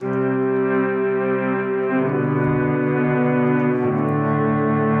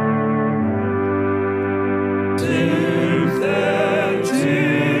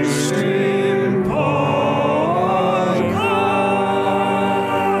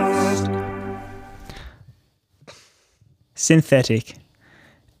synthetic.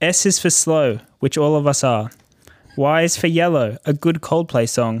 S is for slow, which all of us are. Y is for yellow, a good Coldplay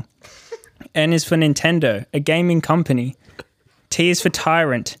song. N is for Nintendo, a gaming company. T is for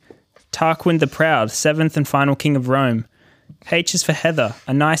tyrant, Tarquin the Proud, seventh and final king of Rome. H is for Heather,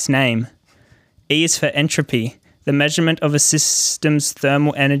 a nice name. E is for entropy, the measurement of a system's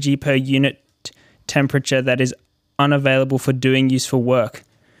thermal energy per unit temperature that is unavailable for doing useful work.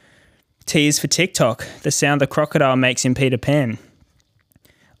 T is for TikTok, the sound the crocodile makes in Peter Pan.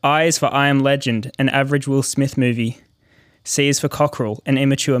 I is for I Am Legend, an average Will Smith movie. C is for cockerel, an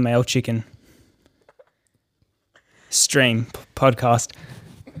immature male chicken. Stream podcast.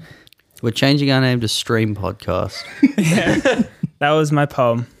 We're changing our name to Stream Podcast. Yeah, that was my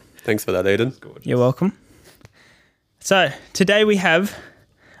poem. Thanks for that, Aiden. You're welcome. So, today we have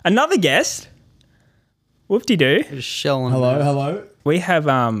another guest. Whoop-de-doo. Just shelling. Hello. We have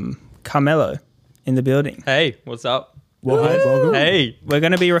Carmelo in the building. Hey, what's up? Welcome. Hey. We're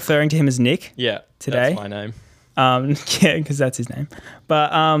going to be referring to him as Nick. Yeah, Today? that's my name. Yeah, because that's his name. But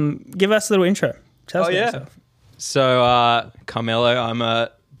give us a little intro. Tell us about yourself. So, Carmelo, I'm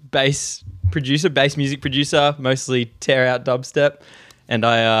a bass music producer, mostly tear out dubstep. And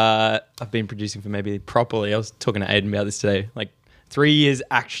I've been producing for maybe properly. I was talking to Aiden about this today, like 3 years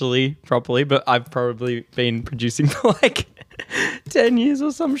actually properly, but I've probably been producing for like 10 years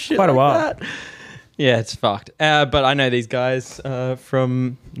or some shit. Quite a while. That. Yeah, it's fucked. But I know these guys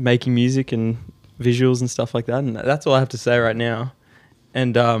from making music and visuals and stuff like that. And that's all I have to say right now.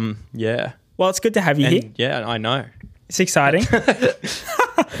 And yeah. Well, it's good to have you here. Yeah, I know. It's exciting.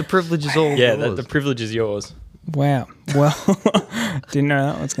 The privilege is all Yeah, yours. the privilege is yours. Wow. Well, didn't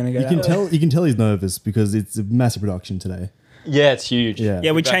know that was going to go. You can tell he's nervous because it's a massive production today. Yeah, it's huge.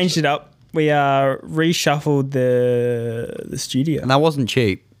 Yeah. We changed it up. We reshuffled the studio. And that wasn't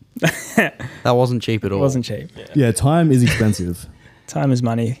cheap. That wasn't cheap at all. It wasn't cheap. Yeah, time is expensive. Time is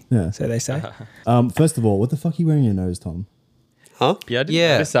money. Yeah. So they say. First of all, what the fuck are you wearing in your nose, Tom? Huh? Yeah, I didn't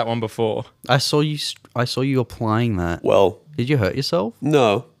Yeah. notice that one before. I saw you applying that. Well, Did you hurt yourself?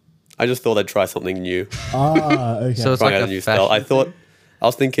 no. I just thought I'd try something new. Okay. So it's Trying like out a a new style. fashion I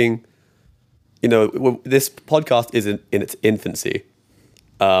was thinking, this podcast is in its infancy.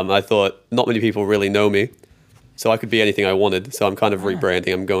 I thought not many people really know me, so I could be anything I wanted. So I'm kind of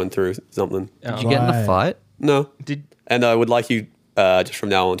rebranding. I'm going through something. Did you get in a Right. fight? No. Did And I would like you just from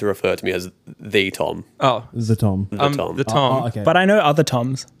now on to refer to me as the Tom. The Tom. The Tom. the Tom. Okay. But I know other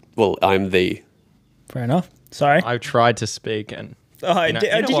Toms. Well, I'm the. Fair enough. Sorry. I tried to speak and Oh, you know-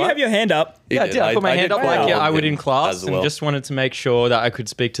 did you know you what? have your hand up? yeah, I did. I put my hand up like wow. I would in class as and well. just wanted to make sure that I could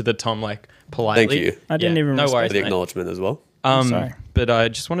speak to the Tom like politely. Thank you. I didn't even No respect worries, for the mate. acknowledgement as well. Sorry. But I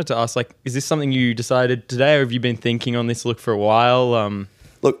just wanted to ask, like, is this something you decided today, or have you been thinking on this look for a while?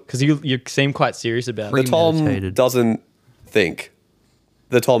 Look, Because you seem quite serious about the it. Tom Premeditated. doesn't think.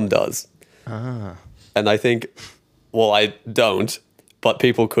 The Tom does. And I think, well, I don't, but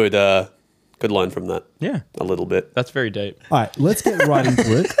people could learn from that Yeah, a little bit. that's very deep. All right, let's get right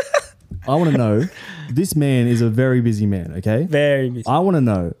into it. I want to know, this man is a very busy man, okay? Very busy. I want to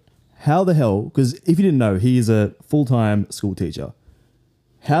know how the hell, because if you didn't know, he is a full-time school teacher.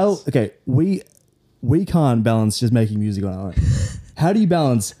 We can't balance just making music on our own. How do you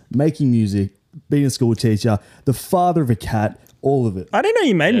balance making music, being a school teacher, the father of a cat, all of it? I didn't know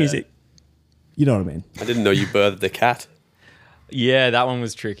you made music. You know what I mean? I didn't know you birthed the cat. Yeah, that one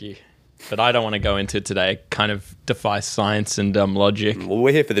was tricky. But I don't want to go into it today. It kind of defies science and logic. Well,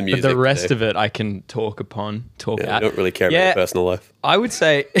 we're here for the But music. the rest today. of it I can talk Yeah, I at. don't really care about your personal life. I would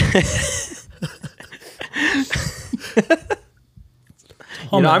say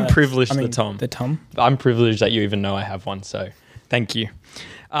I'm privileged, the Tom. The Tom. I'm privileged that you even know I have one, so thank you.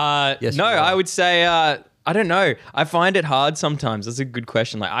 Yes, No, you are. I would say, I don't know. I find it hard sometimes. That's a good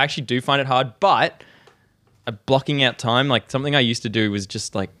question. Like, I actually do find it hard, but blocking out time, like something I used to do was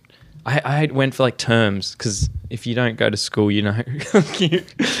just like, I went for like terms, because if you don't go to school, you know,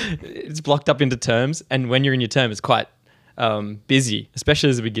 it's blocked up into terms. And when you're in your term, it's quite busy, especially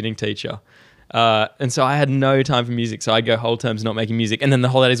as a beginning teacher. And so I had no time for music. So I'd go whole terms not making music. And then the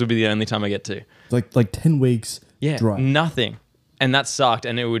holidays would be the only time I get to. Like 10 weeks dry. Nothing. And that sucked.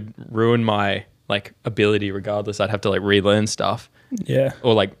 And it would ruin my like ability regardless. I'd have to like relearn stuff Yeah.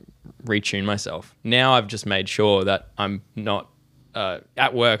 or like retune myself. Now I've just made sure that I'm not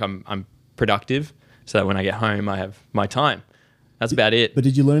at work. I'm productive so that when I get home, I have my time. That's about it. But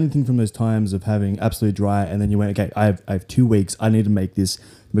did you learn anything from those times of having absolute dry and then you went, okay, I have 2 weeks. I need to make this the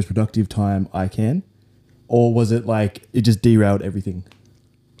most productive time I can? Or was it like it just derailed everything?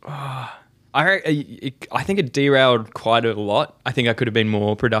 I think it derailed quite a lot. I think I could have been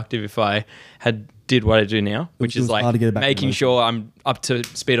more productive if I had did what I do now, which was is like hard to get it back in making motion. sure I'm up to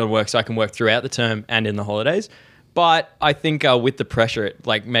speed on work so I can work throughout the term and in the holidays. But I think with the pressure, it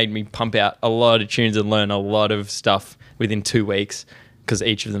like made me pump out a lot of tunes and learn a lot of stuff within 2 weeks, because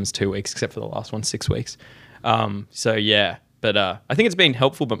each of them's 2 weeks, except for the last one, 6 weeks. So yeah, but I think it's been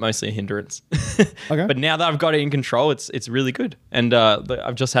helpful, but mostly a hindrance. Okay. But now that I've got it in control, it's really good. And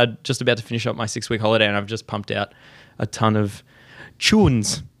I've just about to finish up my 6-week holiday, and I've just pumped out a ton of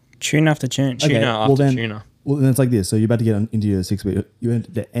tunes. Tune after tune. Okay, Tuner well after then- tuner. Well, then it's like this. So you're about to get into your 6 week. You're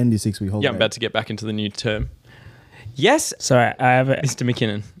at the end of your 6 week holiday. Yeah, I'm about to get back into the new term. Yes, Sorry, I have it. Mr.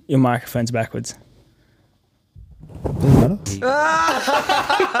 McKinnon. Your microphone's backwards. Doesn't matter.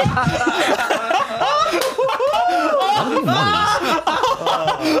 I don't think it matters.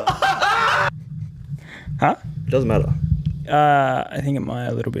 Huh? It doesn't matter. I think it might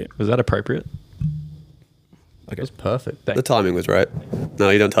a little bit. Was that appropriate? Okay. It's perfect. The timing was right. No,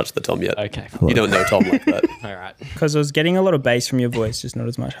 you don't touch the tom yet. Okay. You don't know Tom like that. All right. Because I was getting a lot of bass from your voice, just not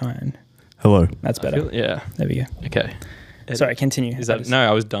as much high end. Hello. That's better. Yeah. There we go. Okay. Sorry, continue. Is that no?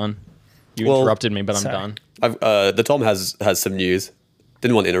 I was done. You Well, interrupted me, but I'm sorry. done. The Tom has some news.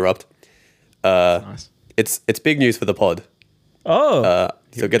 Didn't want to interrupt. Nice. It's big news for the pod. Oh,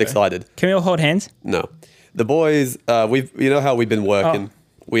 So get excited. can we all hold hands? No, the boys. You know how we've been working.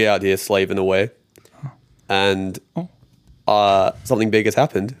 We out here slaving away, and something big has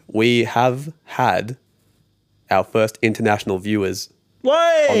happened. We have had our first international viewers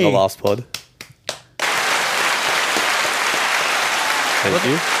Way! on the last pod. Thank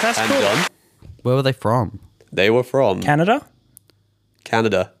you. That's and cool. done. Where were they from? They were from Canada?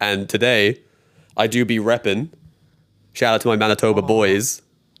 Canada, and today I do be repping. Shout out to my Manitoba boys.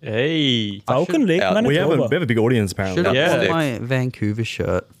 Hey. Vulcan Lake, yeah, We Manitoba. have a big audience apparently. Should have Yeah. worn my Vancouver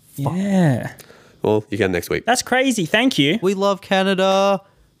shirt. Yeah. Well, you can next week. That's crazy. Thank you. We love Canada.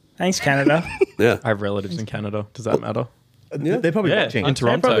 Thanks, Canada. Yeah. I have relatives in Canada. Does that matter? They're probably Yeah, watching. in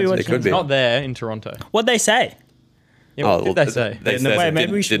Toronto. probably watching. They could be. Not there, in Toronto. What'd they say? Yeah, what did they say? They said Wait, they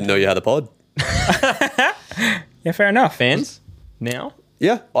maybe we didn't, should- didn't know you had a pod. Yeah, fair enough. Fans? Now?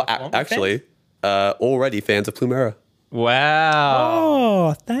 Yeah. Well, actually, already fans of Plumera. Wow.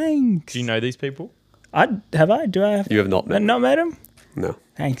 Oh, thanks. Do you know these people? Do I have? You have not met them. Not met him? No.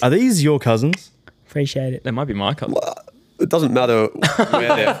 Thanks. Are these your cousins? Appreciate it. They might be my cousin. It doesn't matter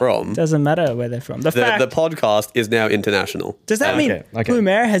where they're from. Doesn't matter where they're from. The fact, The podcast is now international. does that mean okay. Blue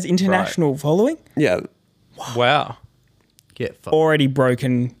Mare has international following? Yeah. Wow. Get fucked. Already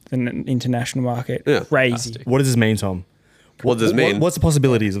broken the international market. Yeah. Crazy. What does this mean, Tom? What does this mean? What's the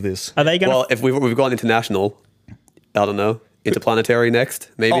possibilities of this? Are they going to... Well, if we've gone international, I don't know, interplanetary next,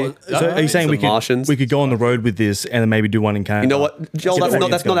 maybe. Oh, so are you saying Some we could Martians. we could go on the road with this and then maybe do one in Canada? You know what, Joel? Get the That's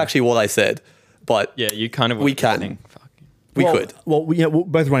audience not going. actually what I said, but Yeah, you kind of We were can. listening. Fuck. we could. Well, we're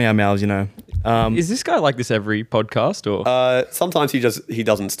both running our mouths, you know. Is this guy like this every podcast or Sometimes he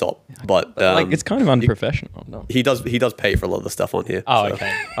doesn't stop, but like it's kind of unprofessional? No. he does pay for a lot of the stuff on here. Oh, so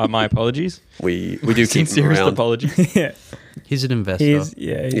okay. My apologies. We do keep him Sincerest around. apologies. yeah. He's an investor.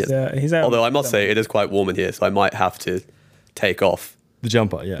 He's out. Although I must say it is quite warm in here, so I might have to take off The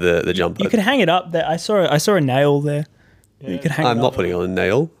jumper, yeah. the jumper. You could hang it up there. I saw a nail there. You could hang I'm it not up. putting on a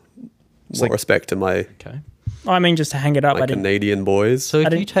nail. More respect to my Okay. I mean, just to hang it up. I didn't. Canadian boys. So if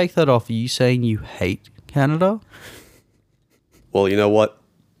didn't- you take that off, are you saying you hate Canada? Well, you know what?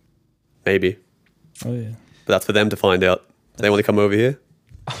 Maybe. Oh, yeah. But that's for them to find out. They want to come over here,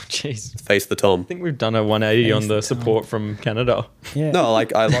 Oh, jeez. face the Tom. I think we've done a 180 on the support from Canada. Yeah. No,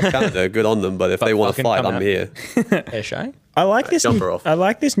 like I love Canada, good on them. But if they want to fucking fight, come I'm out. here. Eshay? I like this. jumper New, off. I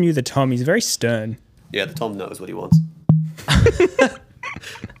like this new the Tom. He's very stern. Yeah, the Tom knows what he wants.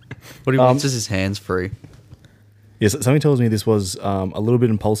 What he wants is his hands free. Yes, something tells me this was a little bit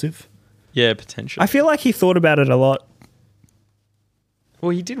impulsive. Yeah, potentially. I feel like he thought about it a lot. Well,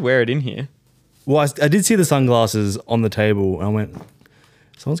 he did wear it in here. Well, I did see the sunglasses on the table, and I went,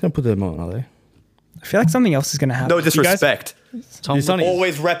 someone's going to put them on, are they? I feel like something else is going to happen. No You guys- disrespect. Tom, The Sunnies.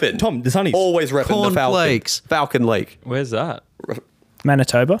 Always repping. Tom, the Sunnies. Always repping the Falcon. Cornflakes. Falcon Lake. Where's that?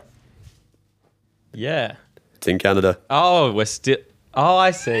 Manitoba. Yeah. It's in Canada. Oh, we're still. Oh,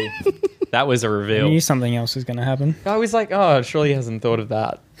 I see. That was a I reveal. knew something else was going to happen. I was like, oh, surely he hasn't thought of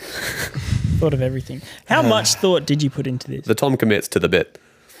that. Thought of everything. How much thought did you put into this? The Tom commits to the bit.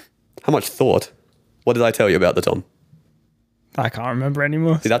 How much thought? What did I tell you about the Tom? I can't remember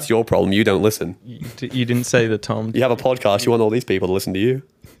anymore. See, that's your problem. You don't listen. You didn't say the Tom. You have a podcast. You want all these people to listen to you.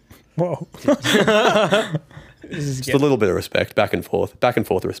 Whoa. This is Just a little bit of respect, back and forth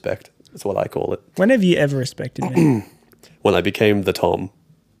respect. That's what I call it. When have you ever respected me? When I became the Tom,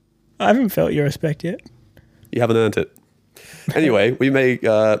 I haven't felt your respect yet. you haven't earned it. Anyway, we may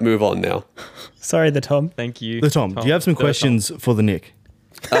move on now. Sorry, the Tom. Thank you. The Tom, do you have some questions for the Nick?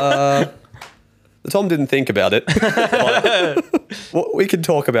 Tom didn't think about it. Well, we can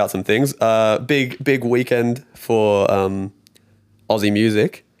talk about some things. Big weekend for Aussie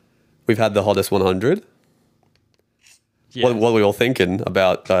music. We've had the hottest 100. Yeah. What are we all thinking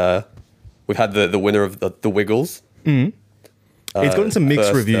about? We've had the winner of the Wiggles. It's gotten some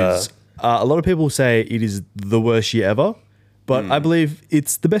mixed first, reviews. A lot of people say it is the worst year ever, but I believe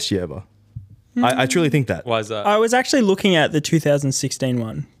it's the best year ever. I truly think that. Why is that? I was actually looking at the 2016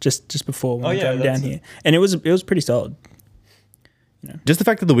 one just before when I drove down here, and it was pretty solid. Just the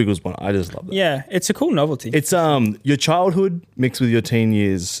fact that the Wiggles won, I just love that. Yeah, it's a cool novelty. It's your childhood mixed with your teen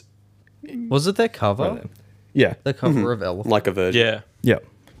years. Was it their cover? Yeah. The cover of Elephant. Like a virgin. Yeah. Yeah.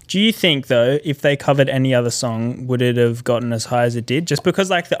 Do you think though, if they covered any other song, would it have gotten as high as it did? Just because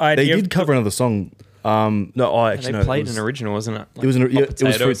like the They idea did cover another song. Actually, They no. played it was, an original, wasn't it? It was Like it was potato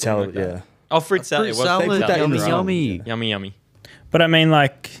or fruit something salad. like that. Yeah. Oh, fruit salad. Fruit It was salad, They put that in yummy, the song. yummy. Yummy, yummy. But I mean,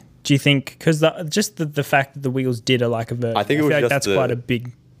 like, do you think because the fact that the Wiggles did a like a version, I think it was feel like just that's the- quite a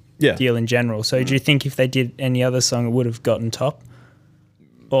big Yeah. deal in general. So do you think if they did any other song, it would have gotten top?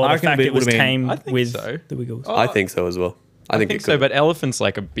 Or I the reckon fact it it was would've been- came I think with so. the Wiggles? Oh, I think so as well. I think it so, could. but Elephant's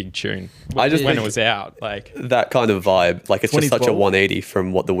like a big tune. I just when think- it was out, like That kind of vibe, like it's just such a 2012? 180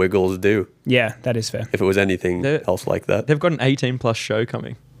 from what the Wiggles do. Yeah, that is fair. If it was anything They're- else like that, they've got an 18+ show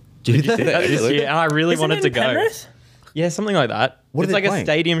coming. Do you see they? that? This Really? year, and I really Isn't wanted it to in go. Penrith? Yeah, something like that. What are It's they like playing? a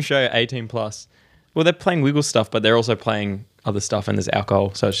stadium show, 18+. Well, they're playing Wiggle stuff, but they're also playing other stuff, and there's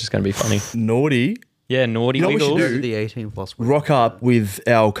alcohol, so it's just going to be funny. Naughty. Yeah, naughty You know what we should Wiggles. do? The 18 plus. Rock up with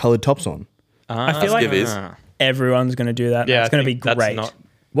our coloured tops on. I feel like skivvies. everyone's going to do that. Yeah, it's going to be that's great. Not,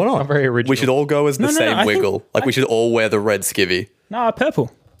 Why not not? very original. we should all go as the No, same I think- Wiggle. Like we should all wear the red skivvy. No,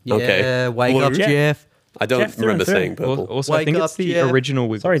 purple. Yeah, Okay. wake Blue. up, Yeah. Jeff. I don't Jeff through remember and through. saying purple. Also, I Wake think up, it's the Jeff. original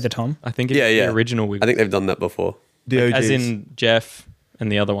Wiggles. Sorry, the Tom. I think it's Yeah, yeah. the original Wiggles. I think they've done that before. The OGs. As in Jeff and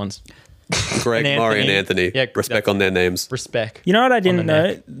the other ones. Greg, And Murray, and Anthony. Anthony. Yeah, Respect that's- on their names. Respect. You know what I the didn't know,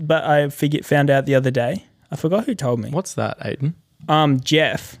 neck. but I found out the other day. I forgot who told me. What's that, Aiden?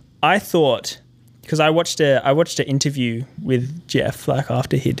 Jeff. I thought because I watched an interview with Jeff like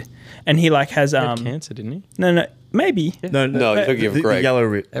after he'd, and he like has He had cancer, didn't he? no maybe No, No, you're thinking of the Greg. yellow,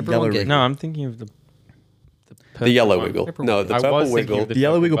 Everyone yellow get- rig. No, I'm thinking of the purple yellow one. Wiggle. No, the I purple was thinking Wiggle. of The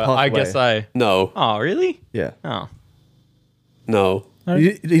yellow purple, Wiggle but passed I guess away. No, Oh, really? Yeah. Oh, no,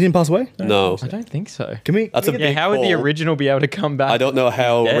 He didn't pass away? no. I don't think so. Can we? That's a Yeah, big how would the call. original be able to come back? I don't know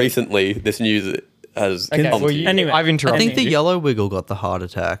how Yeah. recently this news has Okay, come well, to you, you. Anyway, I've I interrupted. think the you. yellow wiggle got the heart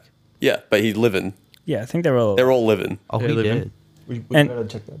attack. Yeah, but he's living. yeah I think they're all They're all living. Oh, Yeah, he living. did. And-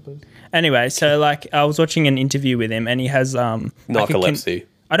 check that, please. Anyway, so like I was watching an interview with him, and he has Narcolepsy.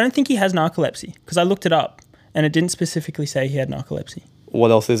 I don't think he has narcolepsy because I looked it up, and it didn't specifically say he had narcolepsy.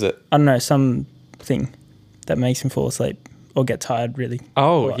 What else is it? I don't know, something that makes him fall asleep or get tired really.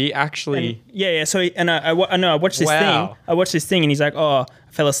 Oh, Or- he actually. Yeah. So I watched this thing. Wow. I watched this thing, and he's like, "Oh,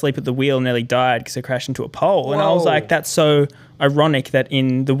 I fell asleep at the wheel, and nearly died because I crashed into a pole." And I was Whoa. like, "That's so ironic that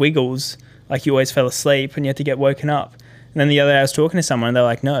in the Wiggles, like you always fell asleep and you had to get woken up." And then the other day I was talking to someone, and they're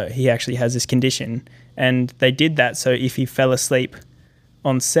like, "No, he actually has this condition," and they did that so if he fell asleep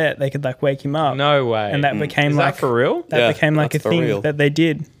on set, they could like wake him up. No way. And that became Is like that for real? That Yeah, became like a that's for thing real. that they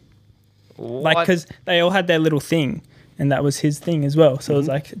did, like What? because they all had their little thing, and that was his thing as well. So it was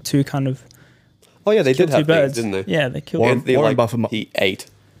Mm-hmm. like two kind of Oh yeah, they killed did two have birds, things, didn't they? Yeah, they killed. Warren- Anthony, Warren like, Buffett- he ate.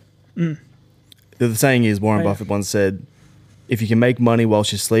 The saying is Warren Oh, yeah. Buffett once said, "If you can make money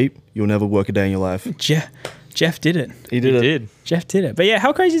whilst you sleep, you'll never work a day in your life." Jeff did it. He He did it. did. Jeff did it. But yeah,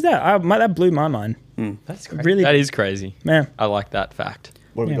 how crazy is that? That blew my mind. That's crazy. Really- That is crazy. Man, I like that fact.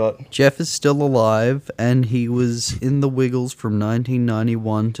 What have we Yeah. got? Jeff is still alive, and he was in the Wiggles from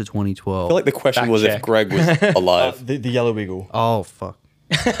 1991 to 2012. I feel like the question Fact was check. if Greg was alive. The yellow wiggle. oh fuck!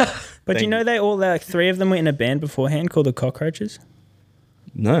 but do you know they all like three of them were in a band beforehand called the Cockroaches?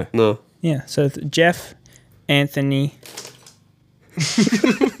 No. No. Yeah. So Jeff, Anthony,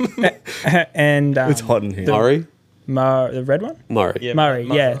 and It's hot in here. Murray? the red one, Murray. Yeah. Murray.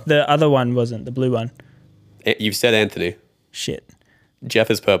 Murray. Yeah, the other one wasn't the blue one. You've said Anthony. Shit. Jeff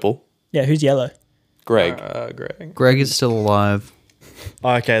is purple. Yeah, who's yellow? Greg. Greg. Greg is still alive.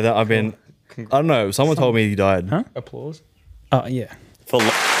 Okay, I've been. I don't know. Someone told me he died. Huh? Applause. Oh yeah. For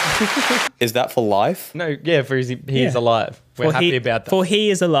is that for life? No, yeah, for he is Yeah. alive. We're For happy he, about that. For he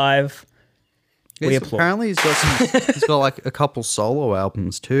is alive. We Yes, applaud. apparently he's got he's got like a couple solo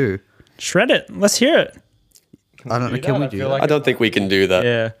albums too. Shred it. Let's hear it. I don't know. do Can that? we I do feel that? like- I don't think we can do that.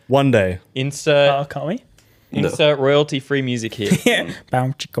 yeah. One day. Insert Oh, can't we? insert royalty-free music here. Yeah. Bow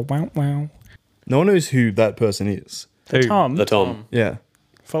chicka wow wow. No one knows who that person is. Who? Tom. The Tom. Yeah.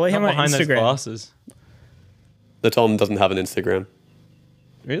 Follow him Not on behind those Instagram. glasses. The Tom doesn't have an Instagram.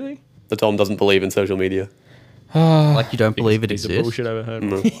 Really? The Tom doesn't believe in social media. Like you don't believe it Piece of exists. bullshit I've ever heard.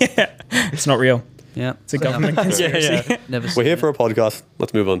 No. It's not real. Yeah, It's a government conspiracy. yeah. Never. We're here for a podcast.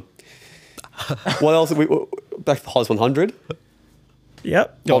 Let's move on. What else? Back to the Hottest 100.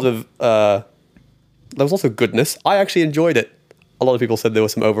 Yep. A lot of there was also goodness. I actually enjoyed it. A lot of people said there were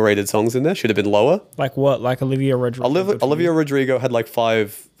some overrated songs in there. Should have been lower. Like what? Like Olivia Rodrigo. Olivia Rodrigo had like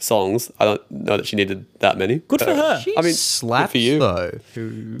 5 songs. I don't know that she needed that many. Good for her. She I mean, slaps good for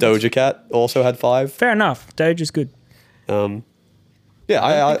you. though. Doja Cat also had 5. Fair enough. Doja's good. Yeah,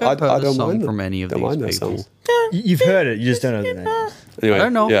 I think I I've heard a don't song mind from any of don't these mind those people. songs. You've heard it, you just don't know the name. Anyway, I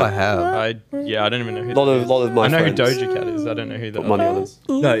don't know yeah. if I have. I don't even know who. A lot of my I know friends who Doja Cat is. I don't know who the put money on other it. is.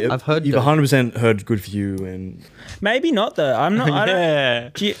 No, I've heard You've that. 100% heard "Good for You" and Maybe not though. I'm not. I don't.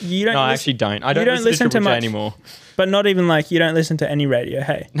 Yeah. You don't. No, I listen- actually don't. I you don't, don't listen to Triple J much. anymore. But not even like you don't listen to any radio.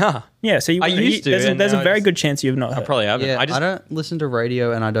 Hey. Nah. Yeah. So you. I used to, There's, and there's a now I very just- good chance you've not I heard. probably haven't. Yeah, I don't listen to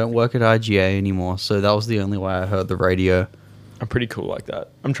radio and I don't work at IGA anymore, so that was the only way I heard the radio. I'm pretty cool like that.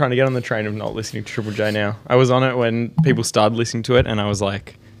 I'm trying to get on the train of not listening to Triple J now. I was on it when people started listening to it, and I was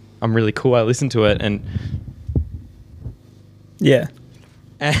like, I'm really cool. I listened to it, and Yeah.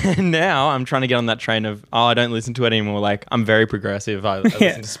 now I'm trying to get on that train of, I don't listen to it anymore. Like, I'm very progressive. I listen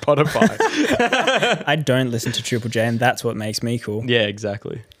to Spotify. I don't listen to Triple J, and that's what makes me cool. Yeah,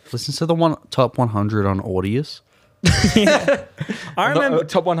 exactly. Listen to the top 100 on Audius. I remember.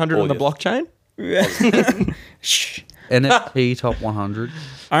 Top 100 on the Audience. blockchain? Shh. NFT top 100.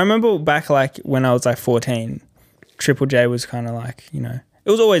 I remember back like when I was like 14, Triple J was kind of like, you know, it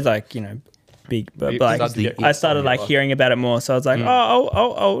was always like, you know, big, but It like started to get I started like popular. hearing about it more. So I was like,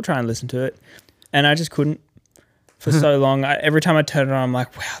 I'll try and listen to it. And I just couldn't for so long. Every time I turn it on, I'm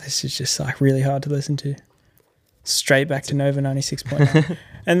like, wow, this is just like really hard to listen to. Straight back to Nova 96.9.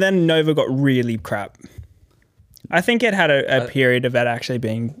 And then Nova got really crap. I think it had a period of it actually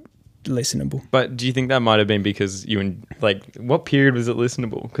being listenable. But do you think that might have been because what period was it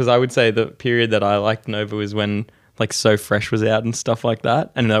listenable? Because I would say the period that I liked Nova was when like So Fresh was out and stuff like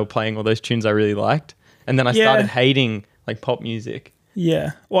that, and they were playing all those tunes I really liked, and then I started hating like pop music,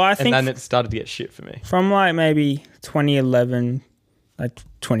 Yeah. Well, I and think then it started to get shit for me. from like maybe 2011, like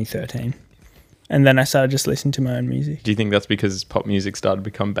 2013. And then I started just listening to my own music. Do you think that's because pop music started to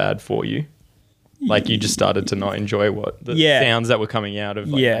become bad for you? Like you just started to not enjoy what the Yeah. sounds that were coming out of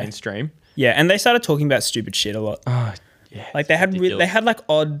like mainstream? Yeah, and they started talking about stupid shit a lot. Oh, yeah. Like they had ridiculous. they had like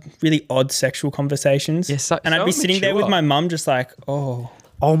really odd sexual conversations. Yeah, so- and I'd so be sitting there with immature. my mum just like, oh,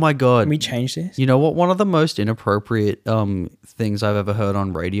 Oh my god. can we change this? You know what? One of the most inappropriate things I've ever heard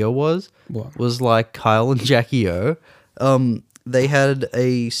on radio was What? like Kyle and Jackie O. They had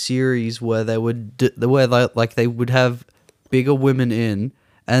a series where they would they would have bigger women in,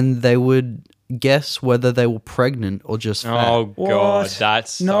 and they would guess whether they were pregnant or just fat. Oh god, What?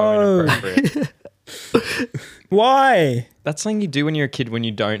 that's so No. inappropriate. Why? That's something you do when you're a kid when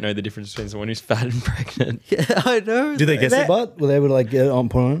you don't know the difference between someone who's fat and pregnant. Yeah, I know. did they guess it? But were they able to like get it on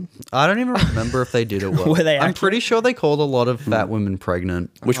point? I don't even remember if they did it well. Were they I'm accurate? pretty sure they called a lot of fat women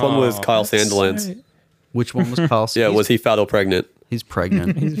pregnant. Which one was Kyle Sandilands? So- Which one was Carl? Yeah, was he fat or pregnant? He's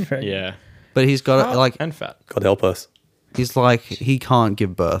pregnant, He's very- Yeah, but he's got like and fat. God help us. he's like he can't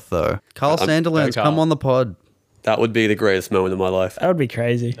give birth though. Carl Sandilands, Carl. come on the pod. That would be the greatest moment of my life. That would be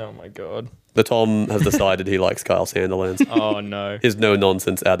crazy. Oh my god. The Tom has decided he likes Kyle Sandilands. Oh no. His no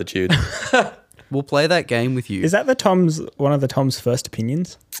nonsense attitude. We'll play that game with you. Is that one of the Tom's first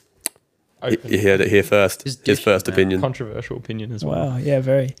opinions? You heard it here first. His His dish, first man. opinion. Controversial opinion as well. Wow. Yeah,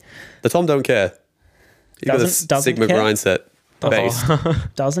 very. The Tom don't care. He got a Doesn't Sigma care? grind set base.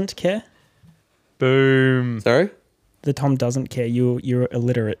 Doesn't care? Boom. Sorry? The Tom doesn't care. You're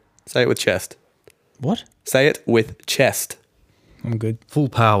illiterate. Say it with chest. What? Say it with chest. I'm good. full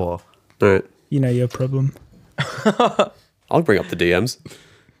power? All right. You know your problem. I'll bring up the DMs.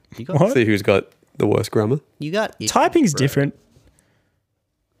 You got What? See who's got the worst grammar. you got Typing's bro. different.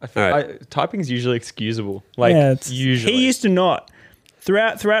 Typing's usually excusable. Like it's- usually. He used to not.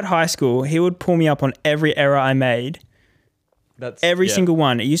 Throughout high school, he would pull me up on every error I made. That's Every yeah. single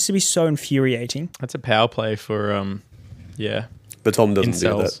one. It used to be so infuriating. That's a power play for yeah. But Tom doesn't do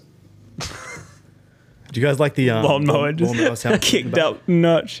Incels. that. Do you guys like the Lawnmower lawnmower just sound? kicked up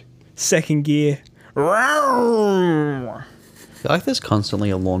notch. Second gear. I feel like there's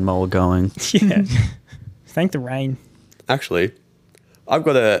constantly a lawnmower going. Yeah. Thank the rain. Actually, I've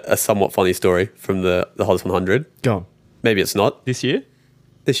got a somewhat funny story from the Hottest 100. Go on. Maybe it's not. This year?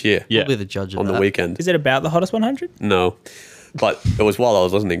 This year. Yeah. Probably the judge of On that. the weekend. Is it about the hottest 100? No. But it was while I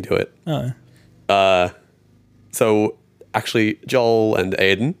was listening to it. Oh. So actually, Joel and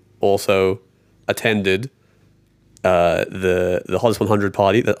Aiden also attended the Hottest 100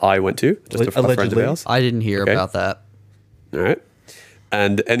 party that I went to, just a friend of Allegedly. ours. I didn't hear Okay. about that. All right.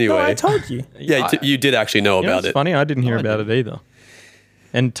 And anyway, No, I told you. yeah, you did actually know You know about what's it. funny? I didn't hear about it either.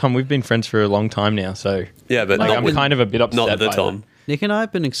 And Tom, we've been friends for a long time now, so Yeah, but like, not I'm with, kind of a bit upset not with the by Tom. Nick and I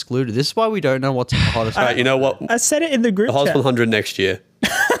have been excluded. This is why we don't know what's the hottest. All right, you know what? I said it in the group The Hottest chat. 100 next year.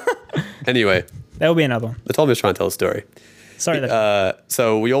 Anyway, There'll be another one. the Tom is trying to tell a story. Sorry. That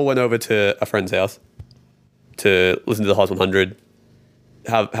So we all went over to a friend's house to listen to the Hottest 100,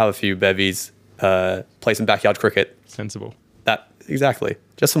 have a few bevies, play some backyard cricket. that. Sensible. That exactly,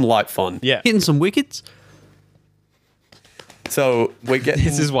 just some light fun. Yeah. Hitting some wickets. So we get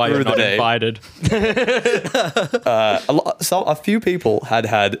This is why you're through the not day. invited. A few people had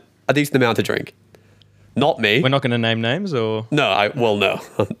a decent amount to drink. Not me. We're not going to name names, or No,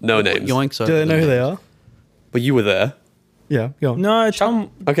 no names. Yoinks over Do they know who the they are? But you were there. Yeah, go on. no,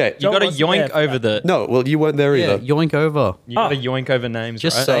 Tom. Okay. you got to wasn't yoink there for over that. the. No, well, you weren't there Yeah, either. yoink over. You got to yoink over names.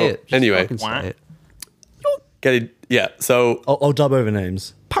 Just right? say it. Just anyway. fucking say it. Get it? Yeah. So I'll dub over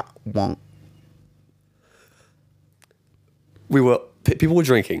names. Wonk. people were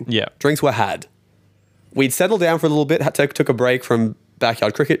drinking. Yeah. Drinks were had. We'd settled down for a little bit. Took a break from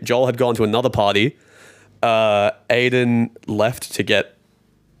backyard cricket. Joel had gone to another party. Aiden left to get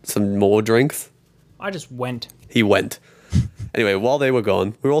some more drinks. I just went. He went. Anyway, while they were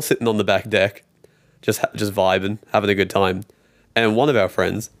gone, we were all sitting on the back deck, just vibing, having a good time. And one of our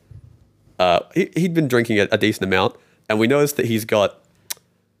friends, he'd been drinking a decent amount, and we noticed that he's got,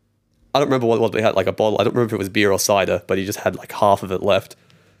 I don't remember what it was, but he had like a bottle. I don't remember if it was beer or cider, but he just had like half of it left.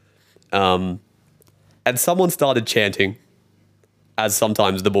 And someone started chanting, as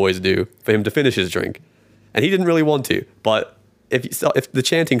sometimes the boys do, for him to finish his drink. And he didn't really want to, but if the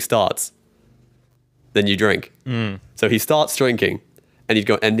chanting starts, then you drink. So he starts drinking, and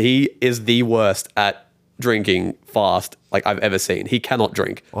he is the worst at drinking fast like I've ever seen. He cannot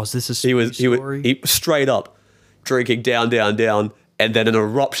drink. Oh, is this a He was story? straight up drinking down, and then an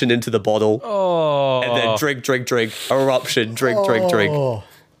eruption into the bottle, and then drink, eruption, drink.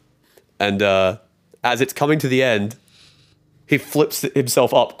 And as it's coming to the end, he flips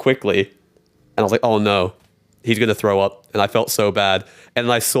himself up quickly, and I was like, oh no, he's gonna throw up. And I felt so bad. And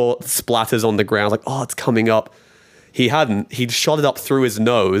then I saw splatters on the ground, like, oh, it's coming up. He hadn't. He'd shot it up through his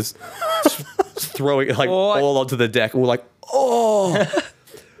nose, throwing it like all onto the deck. And we're like, oh.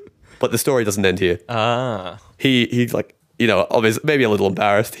 But the story doesn't end here. He's like, obviously maybe a little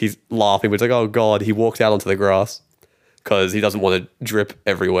embarrassed. He's laughing, but he's like, oh God. He walks out onto the grass because he doesn't want to drip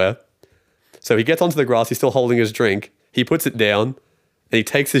everywhere. So he gets onto the grass. He's still holding his drink. He puts it down and he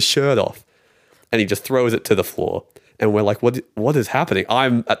takes his shirt off and he just throws it to the floor. And we're like, what is happening?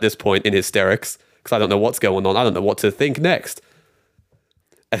 I'm at this point in hysterics because I don't know what's going on. I don't know what to think next.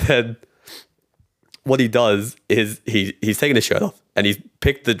 And then what he does is he's taken his shirt off and he's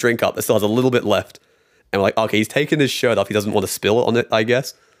picked the drink up that still has a little bit left. And we're like, okay, he's taken his shirt off. He doesn't want to spill it on it, I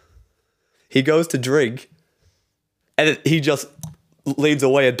guess. He goes to drink and he just leans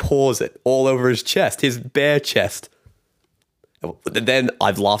away and pours it all over his chest, his bare chest. And then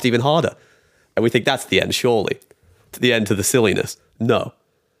I've laughed even harder. And we think that's the end, surely. To the end to the silliness. No.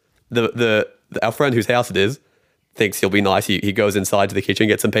 Our friend whose house it is thinks he'll be nice. He goes inside to the kitchen,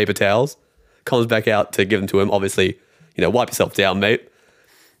 gets some paper towels, comes back out to give them to him. Obviously, wipe yourself down, mate.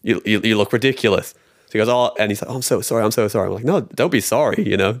 You look ridiculous. So he goes, oh, and he's like, oh, I'm so sorry. I'm like, no, don't be sorry,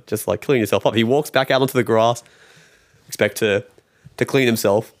 just like clean yourself up. He walks back out onto the grass, expect to clean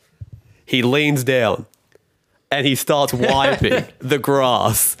himself. He leans down and he starts wiping the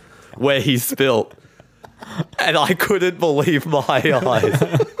grass where he spilt. And I couldn't believe my eyes.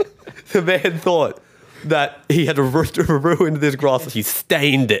 The man thought that he had ruined this grass. He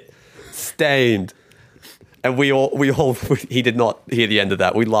stained it. Stained. And he did not hear the end of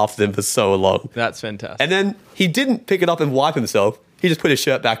that. We laughed at him for so long. That's fantastic. And then he didn't pick it up and wipe himself. He just put his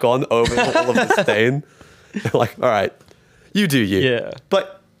shirt back on over all of the stain. Like, all right, you do you. Yeah.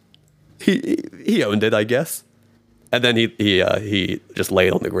 But he owned it, I guess. And then he just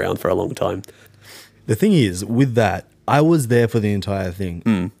laid on the ground for a long time. The thing is, with that, I was there for the entire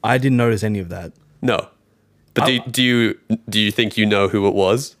thing. I didn't notice any of that. No. But do you think you know who it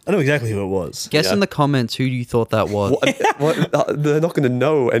was? I know exactly who it was. Guess Yeah. in the comments who you thought that was. They're not going to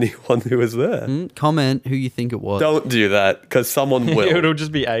know anyone who was there. Comment who you think it was. Don't do that because someone will. It'll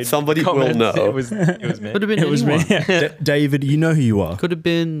just be Aiden. Somebody will Comments. know. It was me. Could have been It was me. anyone. David, you know who you are. Could have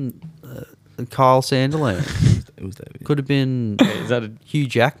been Carl Sanderland. It was David. Could have been Is that a Hugh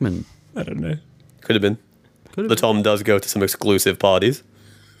Jackman. I don't know. Could have been. Could have The been. Tom does go to some exclusive parties.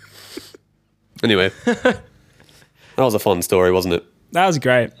 Anyway. That was a fun story, wasn't it? That was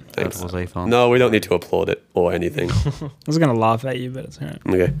great. Thanks. That was a fun. No, we don't need to applaud it or anything. I was going to laugh at you, but it's all right.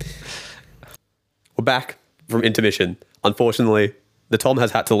 Okay. We're back from intermission. Unfortunately, the Tom has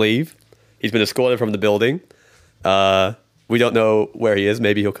had to leave. He's been escorted from the building. We don't know where he is.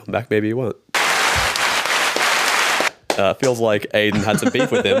 Maybe he'll come back. Maybe he won't. Feels like Aiden had some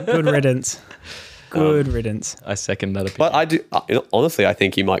beef with him. Good riddance. Good riddance. I second that opinion. But I do, honestly, I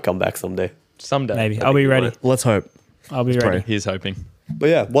think he might come back someday. Someday. Maybe. I'll be ready. Let's hope. I'll be Let's ready. pray. He's hoping. But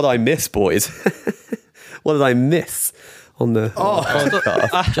yeah, what did I miss, boys? What did I miss on the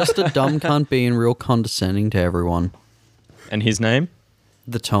podcast? Just a dumb cunt being real condescending to everyone. And his name?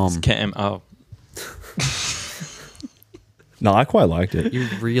 The Tom. Cam. Oh. No, I quite liked it. You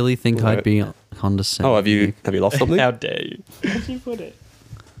really think I'd be condescending? Oh, have you lost something? How dare you? Where'd you put it?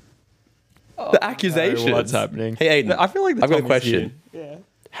 The accusations. No, what's happening? Hey, Aiden. I feel like the I've got a Tom is question. Yeah.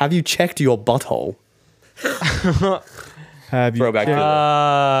 Have you checked your butthole? Have you Throwback to checked,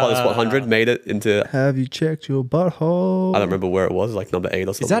 the Plus 100 made it into. have you checked your butthole? I don't remember where it was, like number 8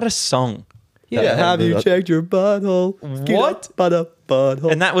 or something. Is that a song? Yeah, have you checked your butthole? What?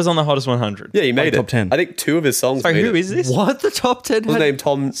 Butthole. And that was on the hottest 100. Yeah, he made Like it. top 10. I think 2 of his songs So made who it. is this? What? The top 10 What's his had name?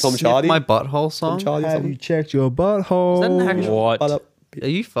 Tom Sniff Chardy? My Butthole song? Tom Chardy or Have something? you checked your butthole? Is that an actual- What? Are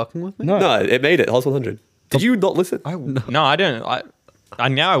you fucking with me? No. No, it made it. Hottest 100. Did you not listen? No, I don't. I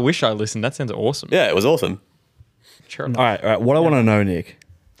now I wish I listened. That sounds awesome. Yeah, it was awesome. Sure. All right. What I want to know, Nick.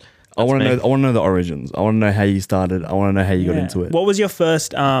 I want to me. know. I want to know the origins. I want to know how you started. I want to know how you got into it. What was your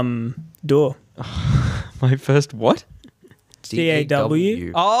first door? My first what?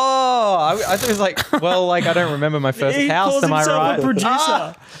 DAW? Oh, I thought it was like, well, like I don't remember my first He house. calls Am I himself right? a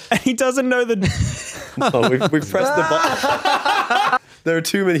producer, and he doesn't know the. Oh, we've pressed the button. There are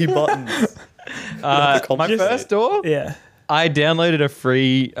too many buttons. My first door. Yeah. I downloaded a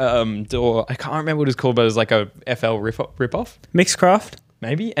free door. I can't remember what it's called, but it was like a FL rip-off, Mixcraft.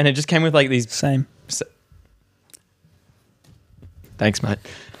 maybe. And it just came with like these. Same. Thanks, mate.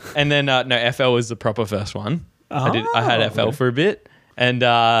 And then no, FL was the proper first one. I had Oh. FL for a bit, and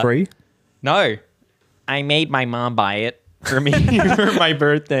Free? no, I made my mom buy it for me for my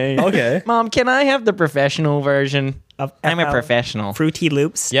birthday. Okay. Mom, can I have the professional version? Of I'm a FL. professional. Fruity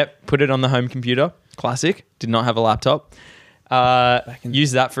Loops. Yep, put it on the home computer. Classic. Did not have a laptop. in-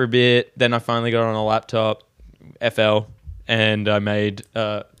 Used that for a bit. Then I finally got it on a laptop, FL, and I made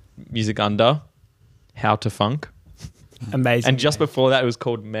music under How to Funk. Amazing. And just before that, it was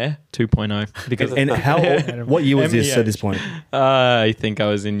called Meh 2.0. Because And how? What year was this at this point? I think I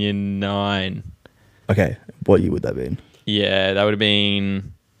was in year 9. Okay. What year would that be? Yeah, that would have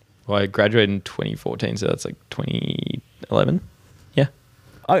been. Well, I graduated in 2014, so that's like 2011. Yeah.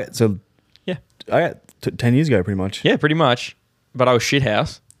 Okay. So Yeah. I got 10 years ago, pretty much. Yeah, pretty much. But I was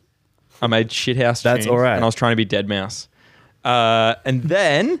shithouse. I made shithouse. That's tunes, all right. And I was trying to be Deadmau5. And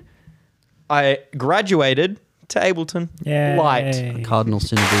then I graduated to Ableton Yay. Light. Cardinal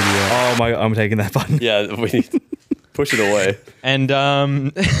Sin video. Oh my! I'm taking that button. Yeah, we need to push it away. And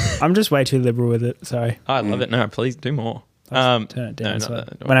I'm just way too liberal with it. Sorry. I love it. No, please do more. Turn it down. no, so no,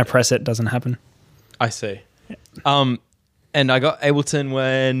 when I press it, doesn't happen. I see. And I got Ableton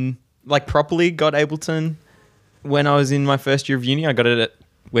when, like, properly got Ableton when I was in my first year of uni. I got it at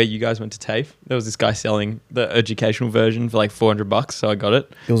where you guys went to TAFE. There was this guy selling the educational version for like $400, so I got it.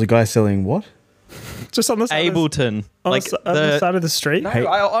 There was a guy selling what? Just on the side. Ableton, On like on the side of the street. No, Hey-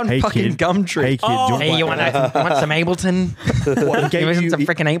 on hey, fucking kid. Gumtree. Hey kid, Oh. do Hey, you want some Ableton? What, he gave You want you- some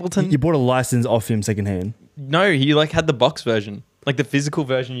freaking Ableton? You bought a license off him secondhand. No, he like had the box version, like the physical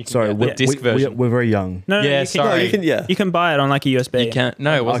version. You can Sorry, get, the we're, disc version. we're very young. No, Yeah, you can, sorry. No, you can, yeah. You can buy it on like a USB. You can't.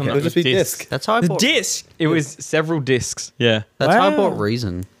 No, it wasn't. Okay. It It'll was just be disc. disc. That's how I The bought. disc. It was several discs. Yeah. That's how I Wow. bought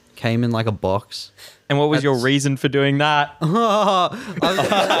Reason. Came in like a box. And what was your That's- reason for doing that? I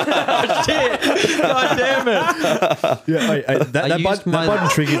was- Shit! God damn it! Yeah, that used my- button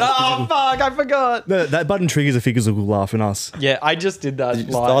triggers. Oh fuck! I forgot. No, that button triggers a physical laugh in us. Yeah, I just did that. You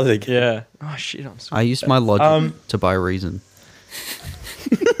live. started again. Yeah. Oh shit! I'm sorry. I used my Logic to buy Reason.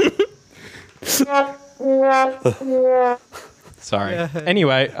 Sorry.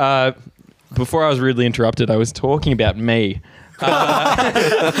 Anyway, before I was rudely interrupted, I was talking about me.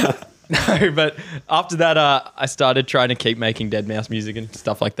 No, but after that, I started trying to keep making Deadmau5 music and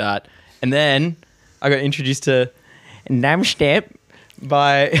stuff like that. And then I got introduced to Dubstep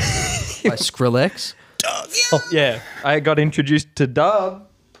by... By Skrillex. yeah, I got introduced to Dub.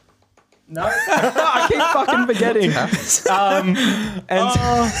 No, I keep fucking forgetting. And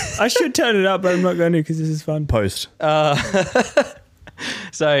I should turn it up, but I'm not going to because this is fun. Post.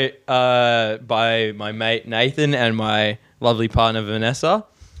 so by my mate Nathan and my lovely partner Vanessa,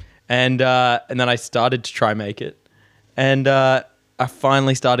 and then I started to try make it, And I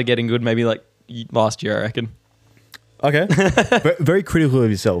finally started getting good maybe like last year, I reckon. Okay. Very critical of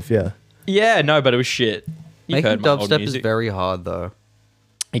yourself, yeah. Yeah, no, but it was shit. You've Making heard my old dubstep is music. very hard, though.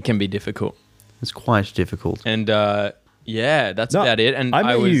 It can be difficult. It's quite difficult. And yeah, that's about it. And I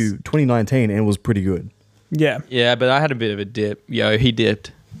met was you 2019 and it was pretty good. Yeah. Yeah, but I had a bit of a dip. Yo, he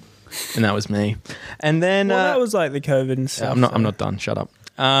dipped. And that was me. And then Well, that was like the COVID and stuff. I'm not done. Shut up.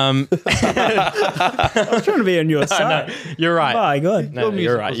 I was trying to be on your side. No, you're right. My God. No,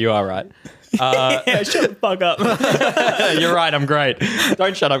 you're right. You are right. Yeah, shut the fuck up. You're right. I'm great.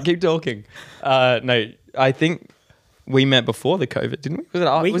 Don't shut up. Keep talking. No, I think we met before the COVID, didn't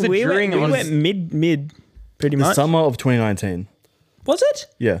we? Was it during? We went mid, pretty The much. summer of 2019. Was it?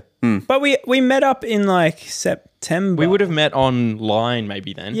 Yeah. But we met up in like September. We would have met online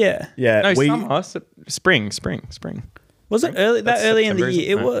maybe then. Yeah. Yeah. No, we, summer. Spring. Was it early? That's Early in the September,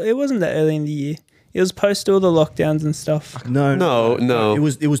 year? isn't it? It wasn't that early in the year. It was post all the lockdowns and stuff. No. It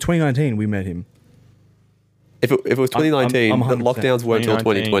was 2019 we met him. If it was 2019, I'm the 100% lockdowns weren't until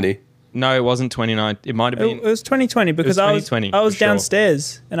 2019. 2020. No, it wasn't 29. It might have been. It was 2020 because I was 2020, I was for sure.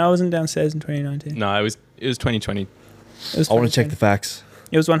 downstairs and I wasn't downstairs in 2019. No, it was 2020. It was I want to check 2020. the facts.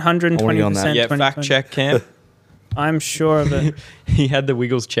 It was 120% I wanna get on that. Yeah, 2020. fact check, Cam. I'm sure of it. He had the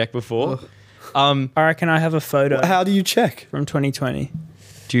Wiggles check before. I reckon I have a photo How do you check? from 2020.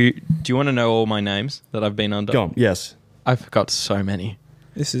 Do you want to know all my names that I've been under? Go on. Yes. I've got so many.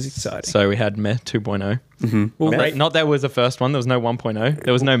 This is exciting. So we had Meh 2.0. Well, Not that was the first one. There was no 1.0.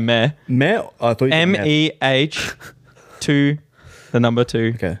 There was no Meh. Meh? I thought you said meth. MEH 2, the number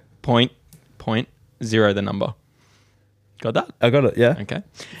 2. Okay. Point 0, the number. Got that? I got it. Yeah. Okay.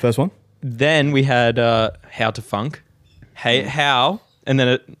 First one. Then we had How to Funk. Hey, How, and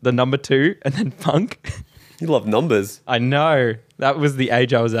then the number 2, and then Funk. You love numbers. I know. That was the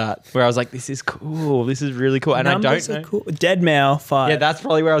age I was at, where I was like, this is cool. This is really cool. And numbers I are don't know. cool. Dead Mouse 5. Yeah, that's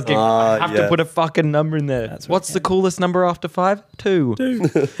probably where I was getting. I have to yeah. put a fucking number in there. That's What's the coolest number after 5? 2. 2.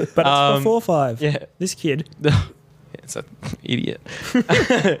 But it's before 5. yeah. This kid. It's an idiot.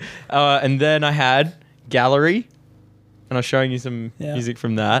 And then I had Gallery, and I was showing you some Yeah. music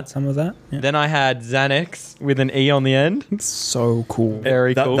from that. Some of that. Yeah. Then I had Xanax with an E on the end. It's so cool.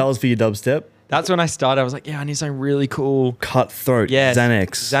 Very That cool. was for your dubstep. That's when I started. I was like, yeah, I need something really cool. Cutthroat. Yeah, Xanax.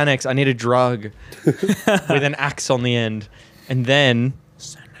 Xanax. I need a drug with an axe on the end. And then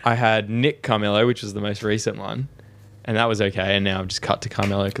I had Nick Carmelo, which was the most recent one, and that was okay. And now I've just cut to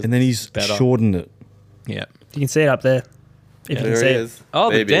Carmelo because And then he's better. shortened it. Yeah. You can see it up there. If you There can see he it. is. Oh,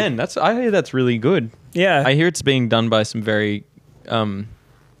 Baby. the Den. I hear that's really good. Yeah. I hear it's being done by some very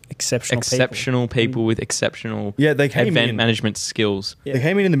exceptional people with exceptional Yeah, they came event in. management skills. Yeah. They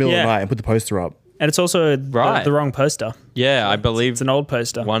came in the middle of Yeah. the night and put the poster up. And it's also Right. the wrong poster. Yeah, I believe It's an old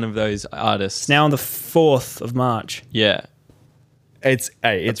poster. one of those artists. It's now on the 4th of March. Yeah. It's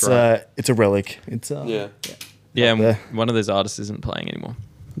right. it's a relic. It's Yeah. Yeah, there. one of those artists isn't playing anymore.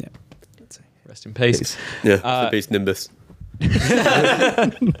 Yeah. Rest in peace. Peace. Yeah. the beast Nimbus.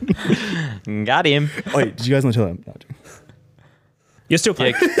 Got him. Wait, did you guys not tell them? No, You're still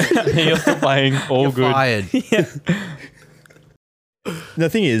playing. Yeah, you're still playing all You're good. fired. the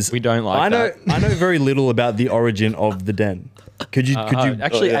thing is, We don't like I know that. I know very little about the origin of the Den. Could you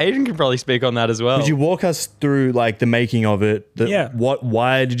Actually, yeah. Aiden can probably speak on that as well. could you walk us through like the making of it? Yeah.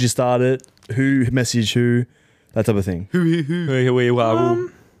 Why did you start it? Who messaged who? That type of thing.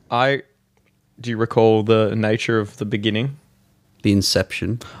 Do you recall the nature of the beginning? The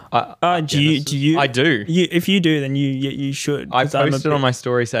Inception. Do you? I do. If you do, then you should. I 'cause I'm a posted bit- on my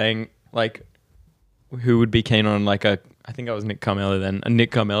story saying like, who would be keen on like I think I was Nick Carmelo then, a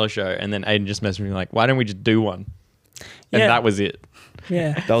Nick Carmelo show, and then Aiden just messaged me like, why don't we just do one? And Yeah. that was it.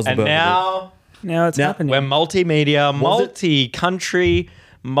 Yeah. That was the And birth of it. now Now it's happening. we're multimedia, Was it- multi-country,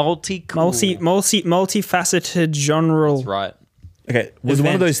 multi-cool. Multifaceted genre. That's right. Okay, was it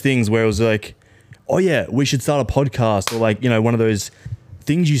one of Event. those things where it was like, oh yeah, we should start a podcast, or like one of those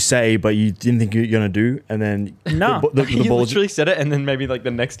things you say but you didn't think you're gonna do, and then No. the You ball literally said it, and then maybe like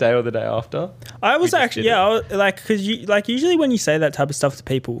the next day or the day after. I was just actually, did yeah, I was, like, because usually when you say that type of stuff to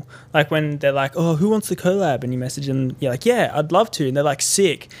people, like when they're like, oh, who wants to collab? And you message them, you're like, yeah, I'd love to. And they're like,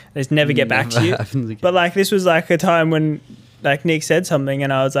 sick. They just never get back to you. happens again. But like, this was like a time when like Nick said something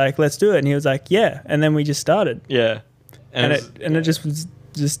and I was like, let's do it. And he was like, yeah. And then we just started. Yeah, And it's it just was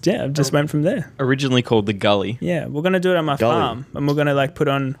just went from there. originally called the Gully. Yeah, we're gonna do it at my Gully. farm, and we're gonna like put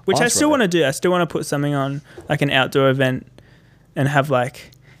on, which I That's still right. want to do. I still want to put something on, like an outdoor event, and have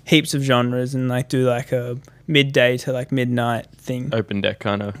like heaps of genres, and like do like a midday to like midnight thing. Open deck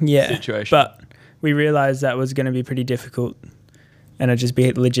kind of Yeah, situation. but we realized that was going to be pretty difficult, and it'd just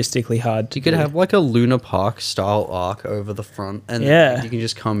be logistically hard. You could have like a Luna Park style arc over the front, and Yeah. you can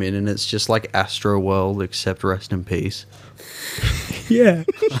just come in and it's just like Astro World, except rest in peace. Yeah.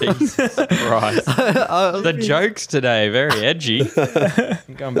 Jesus Christ. The jokes today, very edgy.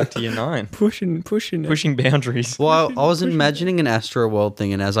 I'm going back to year 9. pushing it. Pushing boundaries. Well, I was imagining an Astro World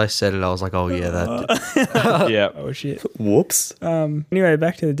thing, and as I said it, I was like, oh yeah, that. Yeah. Oh shit. Whoops. Anyway,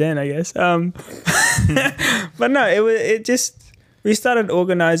 back to the den, I guess. But no, it just we started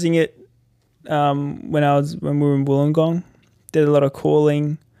organizing it when we were in Wollongong. Did a lot of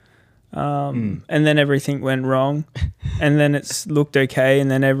calling. And then everything went wrong, and then it's looked okay, and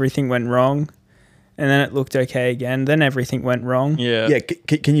then everything went wrong, and then it looked okay again, then everything went wrong. Yeah. Yeah,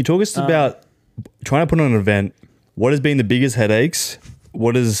 can you talk us about trying to put on an event? What has been the biggest headaches?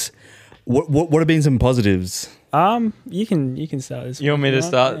 What have been some positives? You can start this. You want me to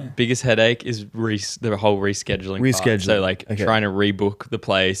start? Yeah. Biggest headache is the whole rescheduling. Part. Rescheduling. So like Okay. trying to rebook the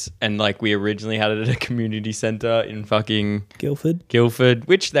place, and like we originally had it at a community center in fucking Guildford.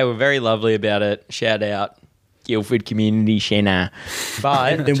 which they were very lovely about it. Shout out Guildford Community Centre.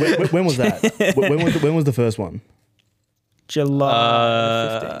 But And when was that? When was the first one?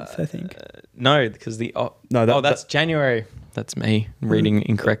 July 15th, I think. no, because that's January. That's me reading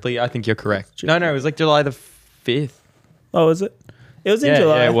incorrectly. I think you're correct. No, it was like July the 5th. Oh, was it? It was in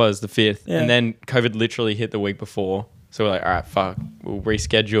July. Yeah, it was the 5th. Yeah. And then COVID literally hit the week before. So we're like, all right, fuck, we'll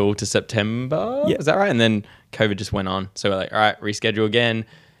reschedule to September. Yeah. Is that right? And then COVID just went on. So we're like, all right, reschedule again.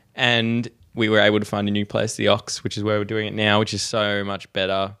 And we were able to find a new place, the Ox, which is where we're doing it now, which is so much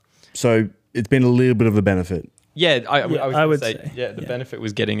better. So it's been a little bit of a benefit. Yeah, I I would would say, say, the yeah. benefit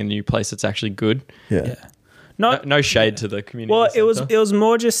was getting a new place that's actually good. Yeah. Yeah. Not No shade to the community. Well, it centre. was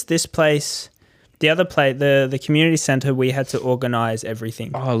more just this place. The other place, the community center, we had to organize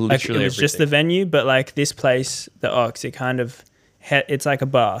everything. Oh, Like, literally it was just the everything. venue, but like this place, the Ox, it kind of it's like a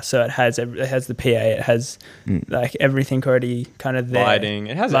bar, so it has the PA, it has like everything already kind of there. lighting.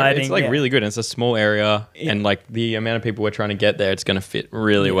 It has lighting, it's like yeah. really good. And it's a small area, Yeah. and like the amount of people we're trying to get there, it's going to fit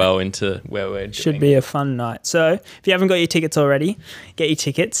really well into where we're Should doing be a fun night. So if you haven't got your tickets already, get your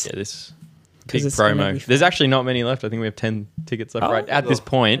tickets. Yeah, this 'Cause big it's gonna promo. be fun. There's actually not many left. I think we have 10 tickets left right at this At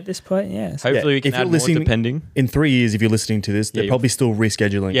point. this point, yes. Hopefully we can if you're add more listening- depending. In 3 years, if you're listening to this, they're you're- probably still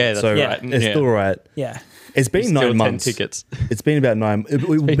rescheduling. Yeah, that's so right. It's Yeah. still right. Yeah. It's been Still 9 10 months. tickets. It's been about 9. It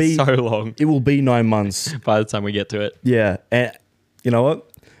will It's be so long It will be 9 months. by the time we get to it. Yeah, and you know what?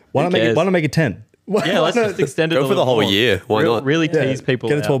 Why not make it? cares? Why not make it 10? Yeah, let's just extend it. Go a for the little whole more. year. Why not? Really Yeah, tease people.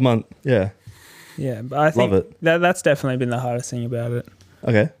 Get a out. 12-month. Yeah. Yeah. But I think Love it. that's definitely been the hardest thing about it.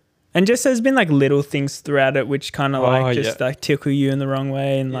 Okay. And just there's been like little things throughout it which kind of like Oh, just yeah. like tickle you in the wrong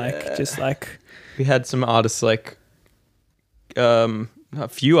way and like just like We had some artists like a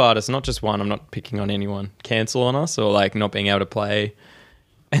few artists, not just one, I'm not picking on anyone, cancel on us or like not being able to play.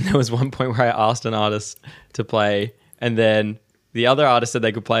 And there was one point where I asked an artist to play, and then the other artist said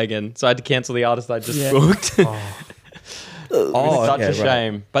they could play again. So I had to cancel the artist I just Yeah. booked. Oh, Such okay, a right.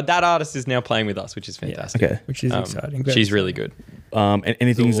 shame. But that artist is now playing with us, which is fantastic. Okay. which is exciting. Very She's really good. And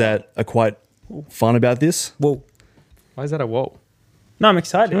any things that are quite fun about this? Whoa. Why is that a whoa? No, I'm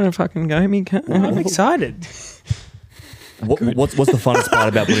excited. to fucking go me? I'm excited. What's the funnest part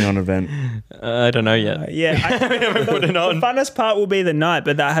about putting on an event? I don't know yet. Yeah. Put it The on. funnest part will be the night,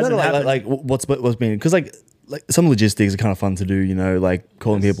 but that hasn't happened. like what's been because like some logistics are kind of fun to do. You know, like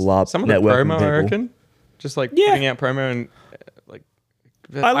calling people up, Some of the networking promo, with I people. reckon. Just like Yeah. putting out promo and like.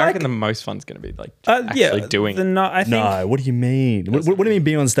 I like- reckon the most fun's going to be like actually doing the it. night. I think No, what do you mean? What do you mean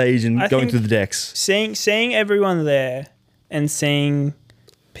being on stage and I going think- through the decks? seeing everyone there and seeing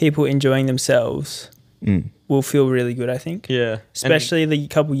people enjoying themselves will feel really good. I think. Yeah. Especially the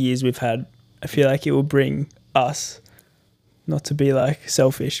couple years we've had, I feel like it will bring us, not to be like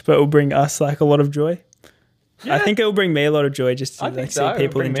selfish, but it will bring us like a lot of joy. I think it will bring me a lot of joy just to I like think see so. It'll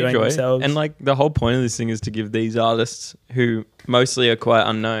people bring me enjoying joy. themselves. And like the whole point of this thing is to give these artists who mostly are quite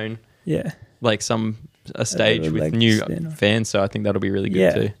unknown, yeah, like a stage little with leg new stand on. fans. So I think that'll be really good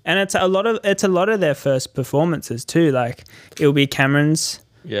yeah, too. and it's a lot of their first performances too. Like it'll be Cameron's.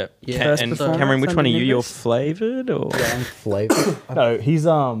 Yeah. First And performance Cameron, which one are you? under You're Nimbus? flavored or? Flavor. No, he's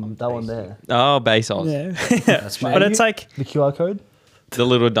that one there. Oh, Bezos. Yeah, That's but it's like The QR code. The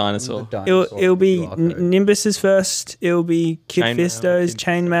little dinosaur. it'll be Nimbus's first. It'll be Kid Chainmail, Fisto's, Kid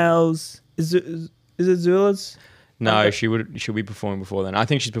Chainmail's. Is it Zula's? No, she'll be performing before then. I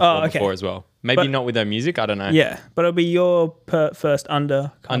think she's performed okay. before as well. Maybe But- not with her music. I don't know. Yeah, but it'll be your first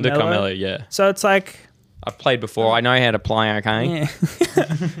under Under Carmelo, yeah. So it's like I've played before. I know how to play. Okay. yeah,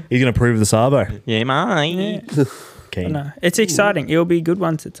 He's gonna prove the Sabo. Yeah, mate. yeah. Keen. No, it's exciting. It'll be good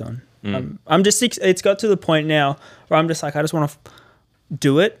once it's on. I'm just it's got to the point now where I'm just like I just want to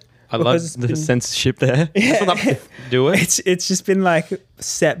do it. I love because it's the been- censorship there. Yeah. Do it. It's just been like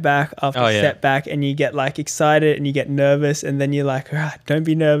setback after Oh, yeah. setback, and you get like excited and you get nervous, and then you're like, don't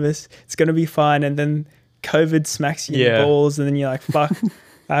be nervous, it's gonna be fine, and then COVID smacks you in Yeah. the balls, and then you're like, fuck,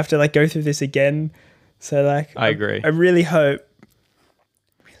 I have to like go through this again. So like, I agree. I really hope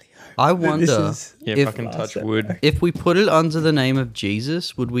I that this wonder is Yeah, if fucking touch setback. wood. if we put it under the name of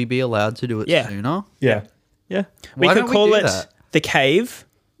Jesus, would we be allowed to do it Yeah. sooner? Yeah. Yeah. We Why could don't we call do it that? the cave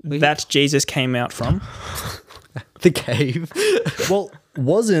that Jesus came out from. The cave. Well,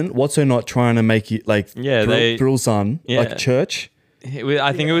 wasn't Whatso not trying to make it like Yeah, they- drill son Yeah. like church?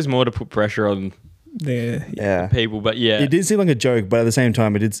 I think it was more to put pressure on Yeah. people, but yeah. It did seem like a joke, but at the same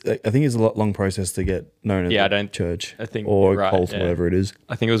time, I think it's a long process to get known as Yeah, a I don't- church I think or you're right, cult yeah. or whatever it is.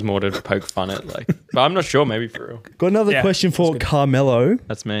 I think it was more to poke fun at, like, but I'm not sure. Maybe for real. Got another Yeah, question for Carmelo.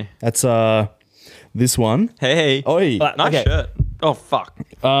 That's me. That's this one. Hey, Oi. nice Okay. shirt. Oh fuck,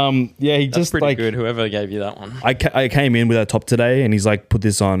 Yeah, he that's just pretty like good. Whoever gave you that one. I came in with a top today, and he's like, "Put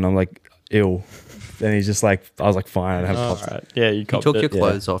this on." I'm like, "Ew," and he's just like, "I was like, fine, I don't have All tops." right. Yeah, you He copped took your it.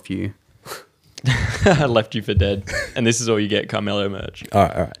 clothes off you. I left you for dead, and this is all you get. Carmelo merch. All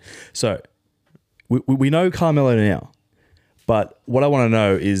right. So we know Carmelo now, but what I want to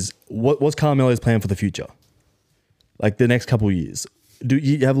know is what's Carmelo's plan for the future? Like the next couple of years. Do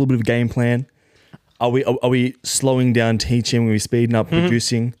you have a little bit of a game plan? Are we slowing down teaching? Are we speeding up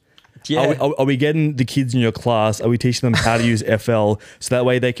producing? Yeah. Are we getting the kids in your class? Are we teaching them how to use FL so that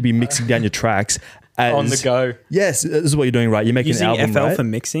way they can be mixing down your tracks as, On the go. Yes, this is what you're doing, right? You're making Using an album, FL right? for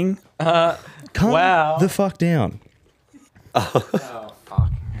mixing. Calm Wow. the fuck down.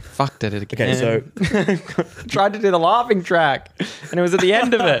 Fucked at it again. Okay, so tried to do the laughing track, and it was at the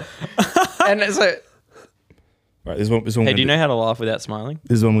end of it. And it's like, right, this one. hey, do you know how to laugh without smiling?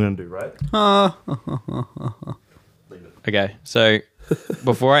 This is what I'm gonna do, right? Okay, so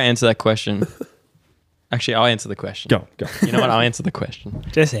before I answer that question, actually, I'll answer the question. Go. You know what? I'll answer the question.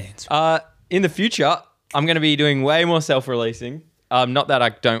 Just answer. In the future, I'm going to be doing way more self-releasing. Not that I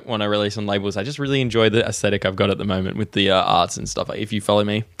don't want to release on labels. I just really enjoy the aesthetic I've got at the moment with the arts and stuff. Like, if you follow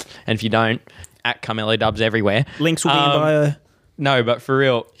me, and if you don't, at Carmelo Dubs everywhere. Links will be in bio. No, but for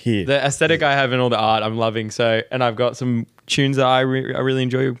real, Here. the aesthetic I have and all the art, I'm loving. So, and I've got some tunes that I really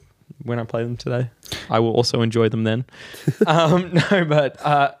enjoy when I play them today. I will also enjoy them then. No, but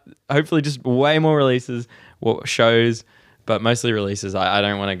hopefully just way more releases, shows, but mostly releases. I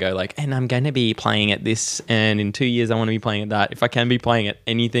don't want to go like, and I'm going to be playing at this, and in 2 years I want to be playing at that. If I can be playing at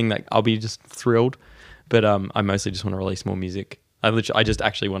anything, like I'll be just thrilled. But I mostly just want to release more music. I just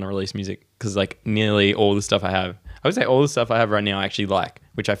actually want to release music because like nearly all the stuff I have, I would say all the stuff I have right now I actually like,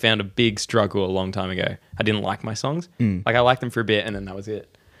 which I found a big struggle a long time ago. I didn't like my songs. Like I liked them for a bit and then that was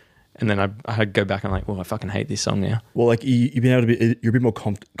it. And then I'd go back and like, well, I fucking hate this song now. Well, like you've been able to be, you're a bit more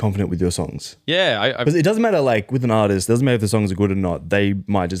confident with your songs. Yeah, Because it doesn't matter, like with an artist, it doesn't matter if the songs are good or not. They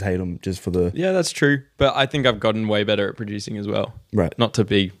might just hate them just for the yeah, that's true. But I think I've gotten way better at producing as well. right. Not to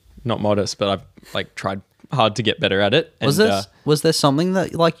be not modest, but I've like tried hard to get better at it. Was And, there something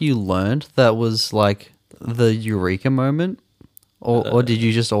that like you learned that was like the eureka moment, or did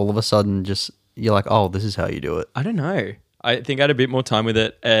you just all of a sudden just you're like, oh, this is how you do it? I don't know. I think I had a bit more time with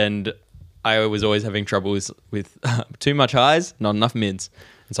it, and I was always having trouble with too much highs, not enough mids,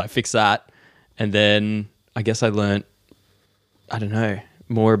 and so I fixed that. And then I guess I learnt, I don't know,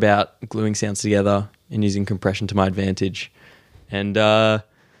 more about gluing sounds together and using compression to my advantage, and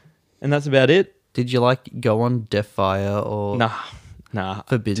that's about it. Did you like go on Deafire or Nah,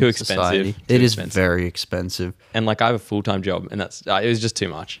 Forbidden too expensive. Society? Too It is expensive. very expensive. And like I have a full-time job, and that's it was just too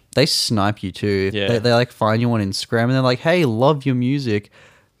much. They snipe you too. Yeah. They like find you on Instagram and they're like, hey, love your music.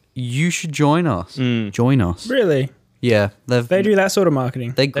 You should join us. Join us. Really? Yeah. They do that sort of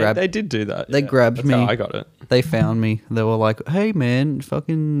marketing. They They, grabbed they did do that. they yeah. grabbed That's me. how I got it. They found me. They were like, hey man,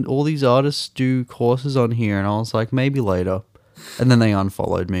 fucking all these artists do courses on here, and I was like, maybe later. And then they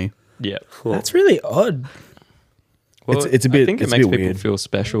unfollowed me. Yeah. That's really odd. Well, It's a bit- I think it it's a makes bit people weird. feel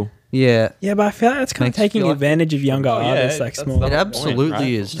special. Yeah. Yeah, but I feel like that's kind of Makes you taking feel like- advantage of younger Oh, yeah, artists, like that's small. the It whole absolutely point, right?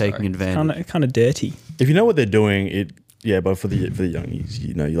 is taking Sorry. advantage. Kind of dirty. If you know what they're doing, but for the youngies,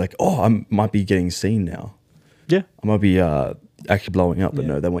 you know, you're like, oh, I might be getting seen now. Yeah. I might be actually blowing up, but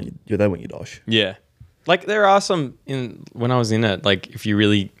Yeah. no, they want you dosh. Yeah. Like there are some when I was in it, like if you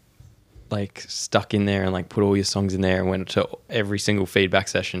really like stuck in there and like put all your songs in there and went to every single feedback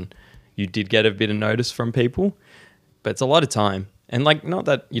session, you did get a bit of notice from people. But it's a lot of time. And like not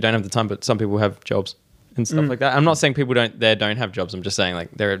that you don't have the time, but some people have jobs and stuff like that. I'm not saying people don't have jobs. I'm just saying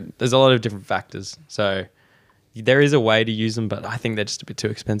like there's a lot of different factors. So there is a way to use them, but I think they're just a bit too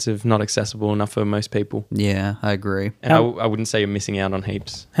expensive, not accessible enough for most people. Yeah, I agree. And I wouldn't say you're missing out on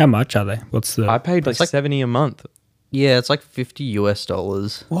heaps. How much are they? What's the? I paid like It's like- 70 a month. Yeah, it's like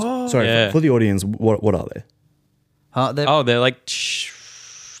 $50. Whoa. Sorry, Yeah. for the audience, what are they? They're They're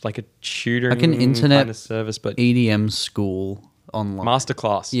like a tutoring Like an internet kind of service, but EDM school online.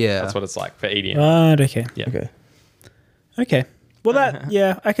 masterclass. Yeah. That's what it's like for EDM. Right. Okay. Yeah. Okay. Okay. Well,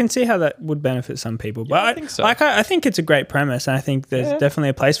 I can see how that would benefit some people. But I think so. I think it's a great premise, and I think there's definitely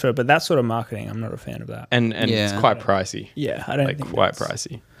a place for it. But that sort of marketing, I'm not a fan of that. And it's Yeah. quite pricey. Yeah, I don't Like think quite that's-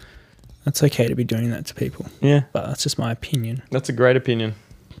 pricey. That's okay to be doing that to people, Yeah. but that's just my opinion. That's a great opinion.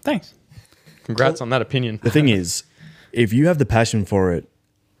 Thanks. Congrats on that opinion. The thing is, if you have the passion for it,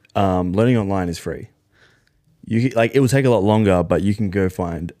 learning online is free. It will take a lot longer, but you can go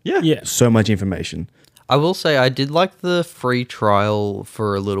find Yeah. so much information. I will say I did like the free trial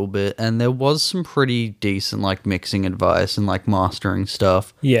for a little bit, and there was some pretty decent like mixing advice and like mastering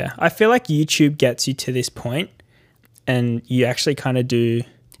stuff. Yeah. I feel like YouTube gets you to this point, and you actually kind of do,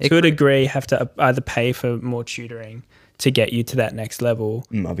 to a degree, have to either pay for more tutoring to get you to that next level,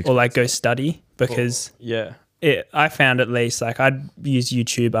 or like go study, because Yeah. I found at least like I'd use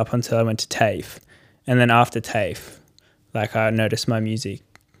YouTube up until I went to TAFE, and then after TAFE, like I noticed my music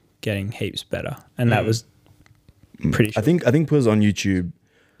getting heaps better, and that was pretty. I think because on YouTube,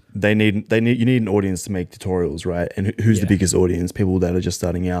 you need an audience to make tutorials, right? And who's the biggest audience? People that are just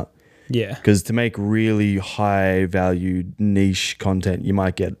starting out. Yeah. Because to make really high value niche content, you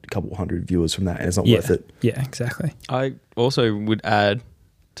might get a couple hundred viewers from that, and it's not worth it. Yeah, exactly. I also would add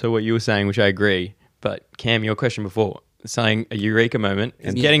to what you were saying, which I agree. But Cam, your question before, saying a eureka moment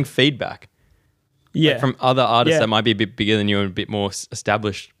is getting feedback. Yeah. Like from other artists Yeah. that might be a bit bigger than you and a bit more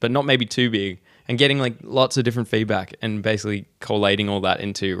established, but not maybe too big, and getting like lots of different feedback and basically collating all that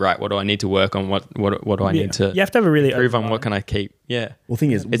into, right, what do I need to work on? What do I need to You have to have a really improve open on? What can I keep? Yeah. Well, the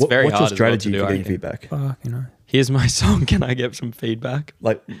thing is, It's very what's hard your as well to strategy do, for I getting think. feedback? Fuck, you know. Here's my song. Can I get some feedback?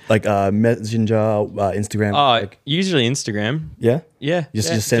 Like Messenger, Instagram. Usually Instagram. Yeah. Yeah. Just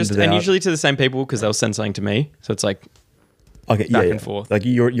yeah. send it and out. usually to the same people because they'll send something to me. So it's like, Okay. back yeah. and forth. Like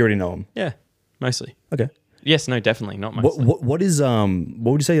you already know them. yeah, mostly. Okay. Yes, no, definitely not mostly. What would you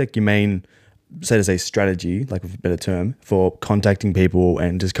say like your main strategy, like with a better term, for contacting people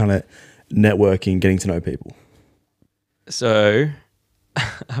and just kind of networking, getting to know people? So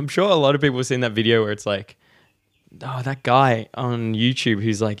I'm sure a lot of people have seen that video where it's like, oh, that guy on YouTube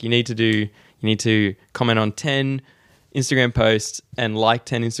who's like, you need to comment on 10 Instagram posts and like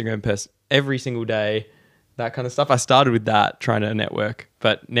 10 Instagram posts every single day, that kind of stuff. I started with that, trying to network.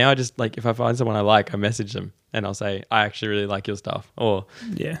 But now I just like, if I find someone I like, I message them and I'll say, I actually really like your stuff. Or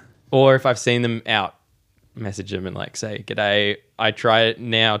if I've seen them out, message them and like say, g'day. I try it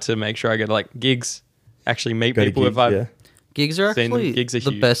now to make sure I get like gigs, actually meet Go to people gigs, if I've yeah. Gigs are Seen them. actually Gigs are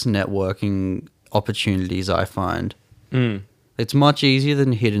the huge. best networking opportunities I find. It's much easier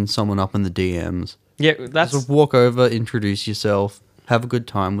than hitting someone up in the DMs. Yeah, that's Just walk over, introduce yourself, have a good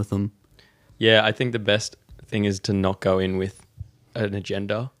time with them. yeah. I think the best thing is to not go in with an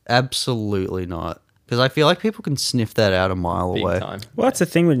agenda. Absolutely not. Because I feel like people can sniff that out a mile Big away. time. Well, that's the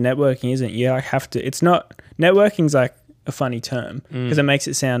thing with networking, isn't it? You like have to. It's not networking's like a funny term because it makes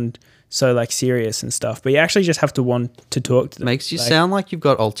it sound so like serious and stuff. But you actually just have to want to talk to them. Makes you Like, sound like you've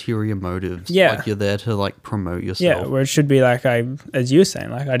got ulterior motives. Yeah. Like you're there to like promote Yeah, yourself. where it should be like as you were saying,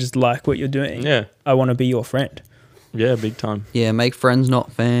 like I just like what you're doing. Yeah, I want to be your friend. yeah, big time. Yeah, make friends,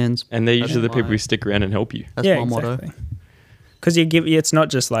 not fans. And they're usually the my- people who stick around and help you. That's yeah, my motto. exactly. Because it's not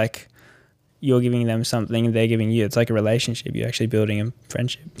just like you're giving them something and they're giving you. It's like a relationship. You're actually building a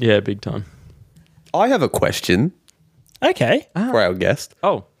friendship. Yeah, big time. I have a question Okay. for our guest.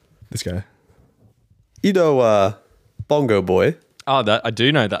 Oh, This guy. You know, Bongo Boy. that I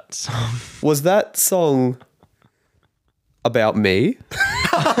do know that song. Was that song about me?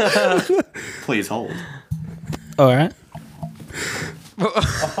 Please hold. All right.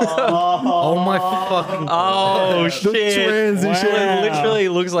 Oh my fucking Oh shit! transition. It literally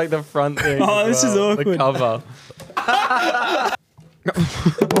looks like the front thing. Oh, this is awkward. The cover.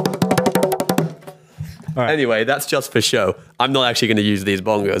 Anyway, that's just for show. I'm not actually going to use these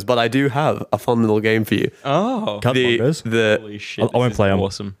bongos, but I do have a fun little game for you. Oh, Cut bongos. holy shit! I won't this play is 'em.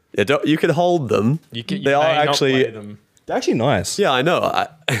 Awesome. Yeah, you can hold them. You they are may not actually. play them. They're actually nice. Yeah, I know.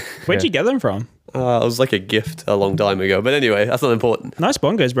 Where'd you get them from? It was like a gift a long time ago. But anyway, that's not important. Nice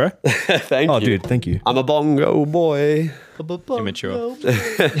bongos, bro. Thank Oh, you. dude, thank you. I'm a bongo boy. Immature.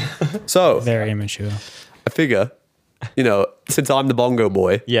 So Very immature. I figure, since I'm the bongo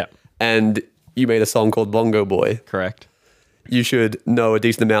boy Yeah, and you made a song called Bongo Boy, correct. you should know a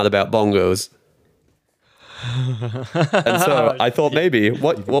decent amount about bongos. And so I thought maybe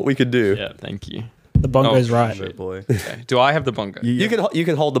what we could do. Yeah, thank you. The bongo's right. Bongo boy. Okay. Do I have the bongo? You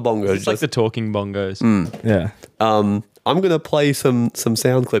can hold the bongos. It's like the talking bongos. Yeah. I'm gonna play some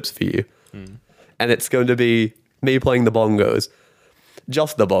sound clips for you, and it's going to be me playing the bongos,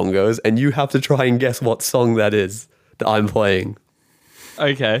 just the bongos, and you have to try and guess what song that is that I'm playing.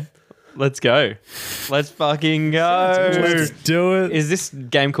 Okay. Let's go. Let's fucking go. Let's do it. Is this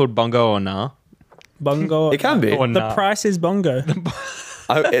game called Bongo or Nah? Bongo. It can be. Or The Nah? price is bongo.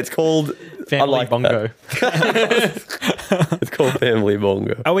 It's called Family I like Bongo. It's called Family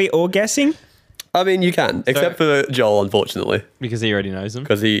Bongo. Are we all guessing? I mean, you can, except for Joel, unfortunately, Because he already knows them.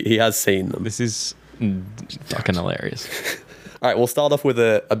 because he has seen them. This is fucking hilarious. All right, we'll start off with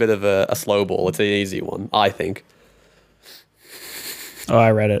a bit of a slow ball. It's an easy one, I think. Oh,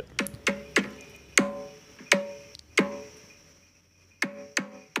 I read it.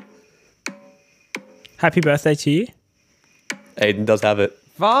 Happy birthday to you. Aiden does have it.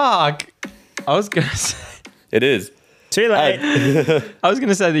 Fuck. I was gonna say. It is. Too late. I was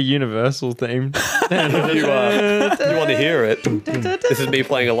gonna say the Universal theme. If you want to hear it, this is me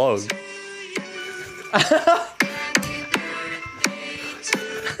playing along.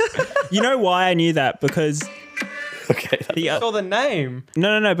 You know why I knew that? Because Okay. I saw the name.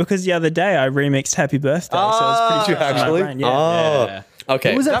 no, because the other day I remixed Happy Birthday, so it was pretty Did you fresh in my actually? brain, yeah. Oh. Yeah. Okay.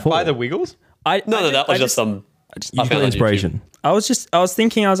 What was Is that that by for? the Wiggles? No, that was just some. You I found got on inspiration. I was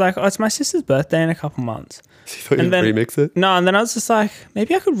thinking, I was like, oh, it's my sister's birthday in a couple months. You thought And you'd then- remix it? No, and then I was just like,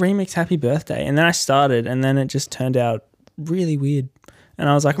 maybe I could remix Happy Birthday. And then I started, and then it just turned out really weird. And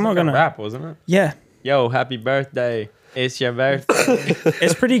I was like, I'm not gonna rap, wasn't it? Yeah, Yo, happy birthday. It's your birthday.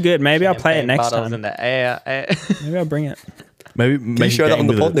 it's pretty good. Maybe I'll play it next Bottles in time. the air. Maybe I'll bring it. Maybe Can you make show a that on game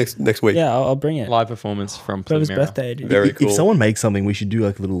the with pod it. next week? Yeah, I'll bring it. Live performance from Whoever's Premiere. birthday it is. Very cool. If someone makes something, we should do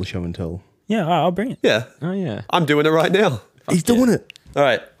like a little show and tell. Yeah, I'll bring it. Yeah, Oh yeah. I'm doing it right now. He's doing it. All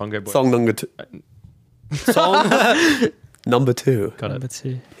right. Bongo boy. Song number two. Song number two. Got Number it.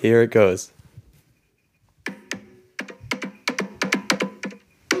 2. Here it goes.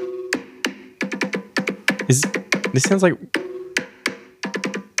 This sounds like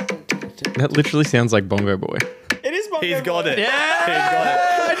that literally sounds like Bongo Boy. It is Bongo He's got Boy. it.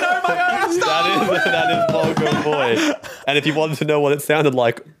 Yeah. He's got it. That is Bongo Boy. And if you wanted to know what it sounded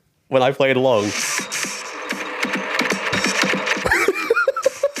like when I played along,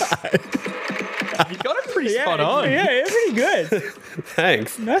 You got it pretty Yeah, spot on. Yeah, it's pretty good.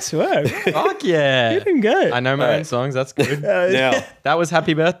 thanks. Nice work. Fuck yeah. You're doing good. I know my own Alright. songs. That's good. Now That was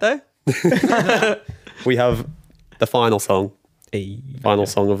Happy Birthday. we have the final song. Final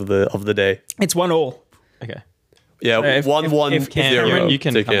song of the day. It's 1-1. Okay. Yeah, if- 1-1 if Cam- 0. you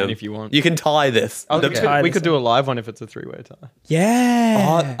can to come in Cam. if you want. You can tie this. Oh, The- we could do a live one if it's a 3-way tie.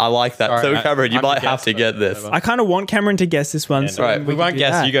 Yeah. I like that. Sorry, So Cameron, you I'm the might have guest, to but get this. whatever. I kind of want Cameron to guess this one. so Right. then We can won't do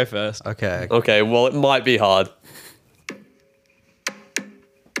guess. that. You go first. Okay. Okay, well it might be hard.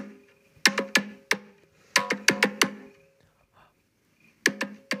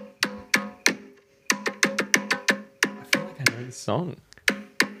 I feel like I know this song.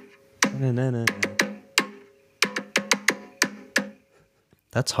 No.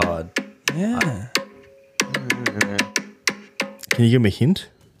 That's hard. Yeah. Can you give me a hint?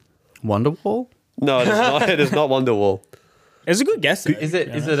 Wonderwall? No, it is not. It is not Wonderwall. It's a good guess. though, Is to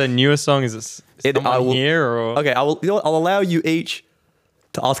be it a newer song? Is it I someone will- here or Okay, I will. You know what? I'll allow you each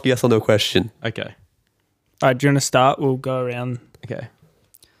to ask a yes or no question. Okay. All right, do you want to start? We'll go around. Okay.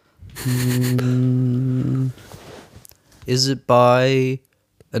 Is it by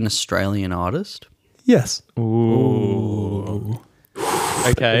an Australian artist? Yes. Ooh.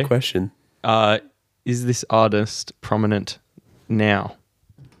 Okay. Good question. Is this artist prominent now?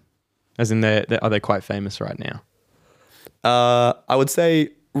 As in, are they quite famous right now? I would say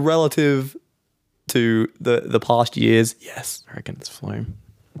relative to the past years, yes. I reckon it's Flume.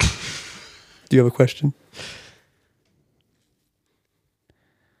 Do you have a question?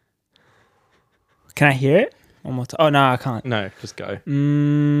 Can I hear it one more time? Oh no, I can't. No, just go.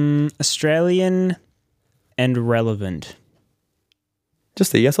 Australian and relevant.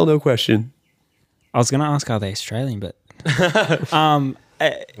 Just a yes or no question. I was gonna ask, are they Australian? But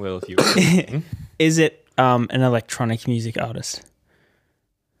Well, if you is it an electronic music artist?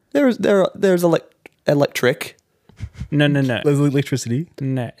 There's electric. No. There's electricity.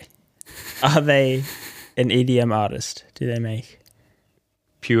 No. Are they an EDM artist? Do they make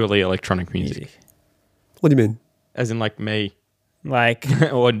purely electronic music, What do you mean? as in like me like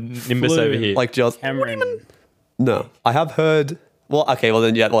or Nimbus Flume. over here. Like just Cameron? no. I have heard. Well, okay. Well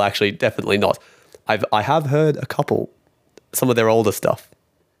then, yeah. Well, actually, definitely not. I have heard a couple, some of their older stuff.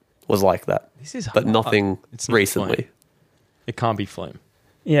 was like that. This is but hard. nothing It's not recently. Flume. It can't be Flume.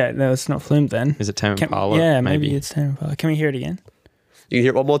 Yeah, no, it's not Flume then. Is it Tame Impala? Yeah, maybe it's Tame Impala. Can we hear it again? You can hear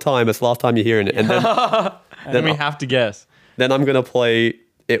it one more time. It's the last time you're hearing it, and Then we have to guess. then I'm gonna play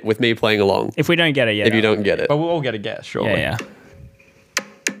it with me playing along. If we don't get it yet. If you don't get it, But we'll all get a guess, surely. Yeah, yeah.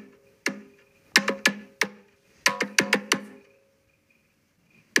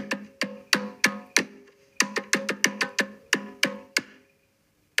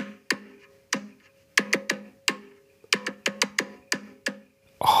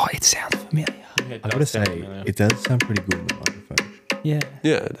 Oh, it sounds familiar. I gotta say, it does sound pretty good on the microphone. Yeah.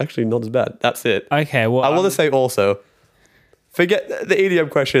 yeah, actually not as bad. That's it. Okay, well, I want to say also, forget the EDM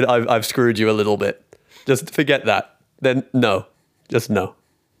question. I've screwed you a little bit. Just forget that. Then no, just no.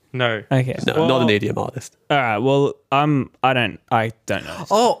 No. Okay. No, well, not an EDM artist. All right. Well, I don't know.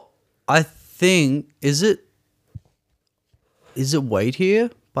 Oh, I think is it Wait Here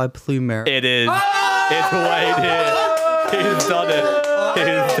by Plumera? It is. It's Wade here. He's done it.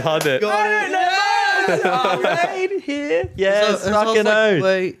 He's done it. Right here. Yes, fucking oath.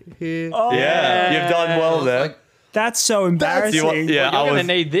 Wait Here. Yeah, you've done well there. like- That's so embarrassing. Well, you're gonna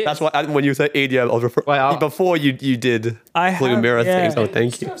need this. That's why when you say EDM, I was Wait, before you did I have- Plumera yeah. things. Oh,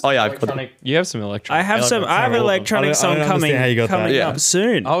 thank you. Oh yeah, I've got it. Electronic. You have some electronic. I have some. I have an electronic I song don't coming understand how you got that. Yeah. up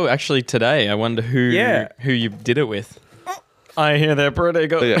soon. Oh, actually, today I wonder who you did it with. I hear they're pretty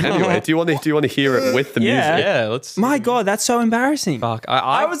good. Oh, yeah. Anyway, do you want to hear it with the Yeah. music? Yeah, let's. My God, that's so embarrassing. Fuck.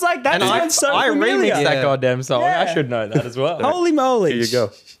 I was like, that and sounds so I familiar. remixed that Yeah. goddamn song. Yeah. I should know that as well. Holy moly! Here you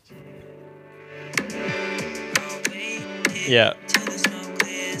go. Yeah.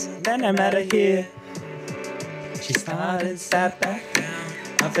 Then I met her here. She started, sat back down,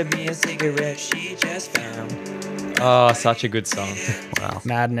 offered me a cigarette she just found. Oh, such a good song.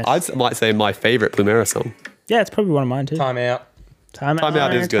 Madness. I might say my favorite Plumera song. Yeah, it's probably one of mine too. Time out. Time Time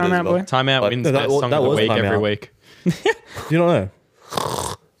Out is good as well. boy. Time out But- wins No, best song of the was week Time every Out. week. Do you not know?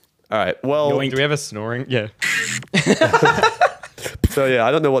 All right. Well, Do we have a snoring? Yeah. so yeah,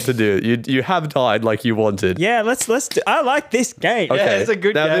 I don't know what to do. You have died like you wanted. Yeah, let's do. I like this game. Yeah, it's a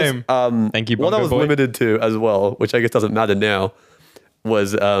good Now this, game. Thank you, What I Bongo was Boy. limited to as well, which I guess doesn't matter now,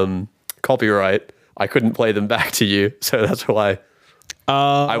 was copyright. I couldn't play them back to you, so that's why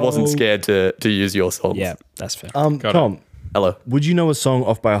I wasn't scared to use your songs. Yeah, that's fair. Tom, Hello. would you know a song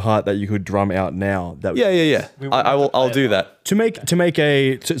off by heart that you could drum out now? That Yeah. I will. I'll do that. to make someone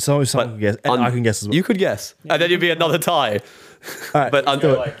can guess, and I can guess as well. You could guess, and then you'd be another tie. All right, But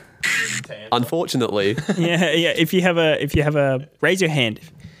do it. unfortunately, yeah. If you have a, raise your hand.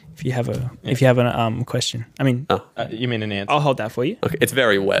 If you have a question. I mean, You mean an answer? I'll hold that for you. okay, it's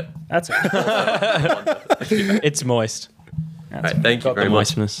very wet. That's It's moist. All right, thank you Got very the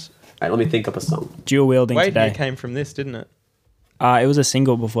much. moistness. All right, let me think up a song. dual wielding Wait, today. it came from this, didn't it? It was a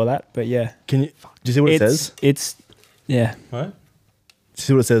single before that, but yeah. Can you? Do you see what it says? It's yeah. What? Do you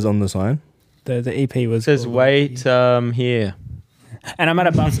see what it says on the sign? The EP was. It says called- wait here. And I'm at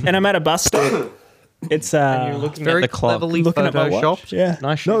a bus stop. It's You're looking Very at the clock. cleverly looking at my watch. photoshopped. Yeah.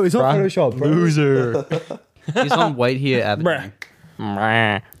 Nice No, shit, it's not bruh. Photoshop, bro. Loser. He's on Wait Here Avenue.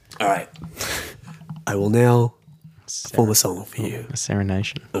 Bruh. All right, I will now perform a song for you. A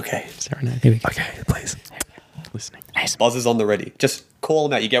serenation. Okay. Serenade. Here we go. Okay, please. Listening. Buzzers on the ready. Just call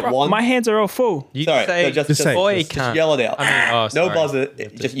them out. You get one. My hands are all full. You Sorry, say, no, just say- boy just can't. yell it out. I mean, oh, no sorry. buzzer.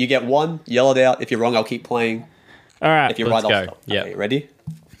 Just you get one. Yell it out. If you're wrong, I'll keep playing. All right. If you're Let's right, I'll go. stop. Yep. Okay, ready?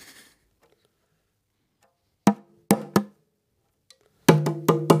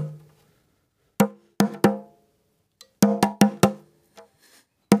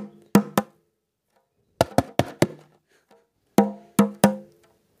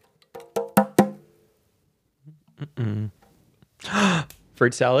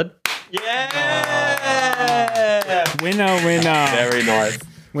 Fruit salad. Yeah. Winner, winner. Very nice.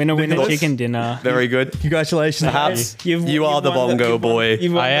 Winner, winner, Nicholas. chicken dinner. Very good. Congratulations. Perhaps You've- you are you've the won bongo you've won- boy.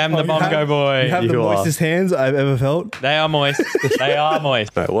 you've won I am the bongo You boy. have the You are. moistest hands I've ever felt. They are moist. They are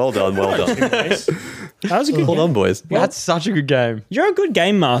moist. All right, well done, well done. That was a good Hold game. on, boys. That's such a good game. You're a good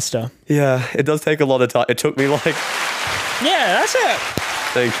game master. Yeah, it does take a lot of time. It took me like. Yeah, that's it.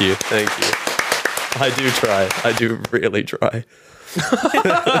 Thank you. I do try. I do really try.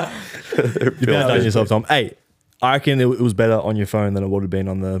 You've done yourself, Tom. Hey, I reckon it was better on your phone than it would have been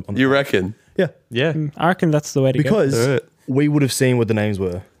on the. You reckon? Yeah, Yeah. I reckon that's the way to because Alright. we would have seen what the names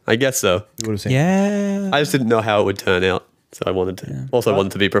were. I guess so. We would have seen. go. Yeah. I just didn't know how it would turn out, so I wanted to. Also,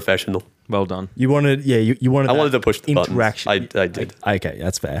 wanted to be professional. Well done. You wanted, yeah, you wanted. I that wanted to push the interaction. buttons. I did. Okay,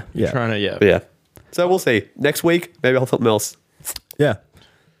 that's fair. Yeah, Trying to, yeah. But yeah. So we'll see. Next week, maybe I'll have something else. yeah.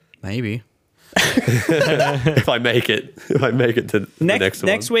 Maybe. If I make it to the next one.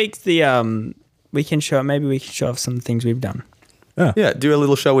 Next week, we can show. Maybe we can show off some things we've done. Yeah, do a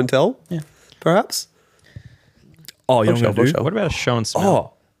little show and tell. Yeah. Perhaps. Oh, you know what I'm gonna do? What about a show and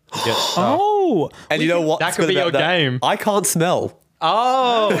smell? Oh, Oh, And you know what? That could be your game. I can't smell.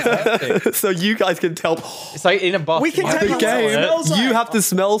 Oh, perfect. So you guys can tell It's like in a box. We can You take have the to it. game. Smells like- You have to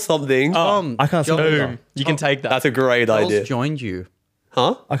smell something. I can't smell Boom. either. You can take that. That's a great idea. Charles joined you.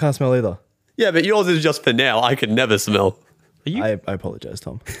 Huh? I can't smell either. Yeah, but yours is just for now. I can never smell. I apologize,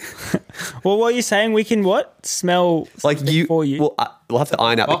 Tom. well, what are you saying? We can what smell Like something you, for you? Well, we'll have to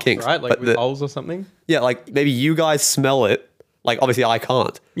iron out the box, kinks, right? Like but with the, holes or something. yeah, like maybe you guys smell it. Like obviously I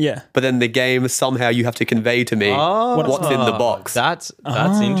can't. yeah. But then the game somehow you have to convey to me what's in the box. That's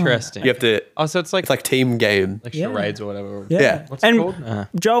interesting. You have to. Oh, so it's like team game. like Yeah. charades or whatever. Yeah. What's it called?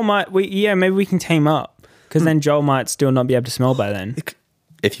 Joel might. Maybe we can team up because then Joel might still not be able to smell by then.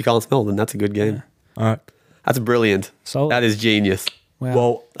 If you can't smell, then that's a good game. All right. That's brilliant. Solid. That is genius. Wow.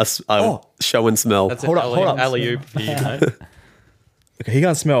 Well, A show and smell. That's Hold up. alley oop for you, mate. okay, he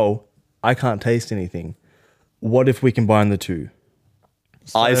can't smell. I can't taste anything. What if we combine the two?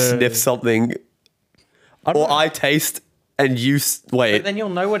 I sniff something, I don't or know. I taste, and you wait. But then you'll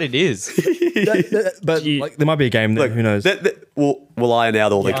know what it is. But like, there might be a game there. Look, Who knows? We'll iron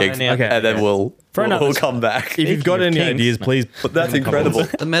out all the Yeah, kinks, iron out Okay. and then we'll another we'll time. come back. If you've got of any kinks, ideas, mate. please. But that's incredible.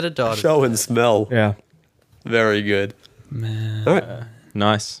 The metadata. Show and smell. Yeah. Very good. All right.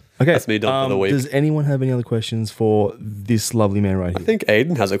 Nice. Okay. That's me done for the week. Does anyone have any other questions for this lovely man right I here? think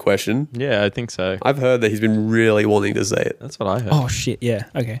Aiden has a question. Yeah, I think so. I've heard that he's been really wanting to say it. That's what I heard. Oh shit! Yeah.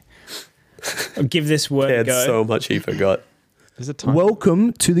 Okay. I'll give this word He a had go. so much he forgot. Is it time?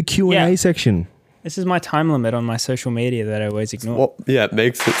 Welcome to the Q&A Yeah. section. This is my time limit on my social media that I always ignore. Well, yeah, it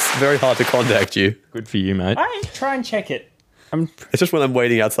makes it very hard to contact you. Good for you, mate. I try and check it. It's just when I'm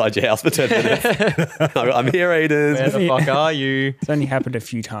waiting outside your house for 10 minutes. I'm here, Aiden. Where the fuck are you? It's only happened a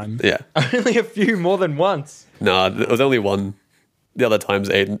few times. Yeah. Only a few, more than once. No, there was only one. The other times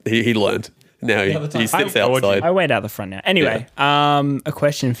Aiden, he learned. Now he sits outside. I wait out the front now. Anyway, a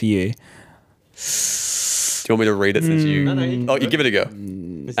question for you. Do you want me to read it since you? No, you Oh, you give it a go,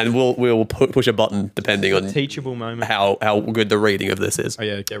 and we'll push a button depending on Teachable moment. how good the reading of this is. Oh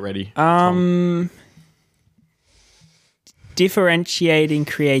yeah, get ready. Differentiating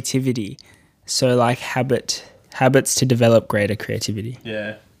creativity. So like habits to develop greater creativity.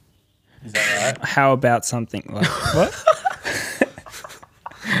 Yeah. Is that right? How about something like what?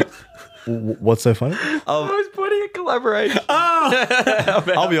 What's so funny? I was putting a collaboration.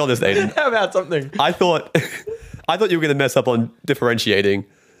 I'll be honest, Aiden. How about something? I thought you were going to mess up on differentiating,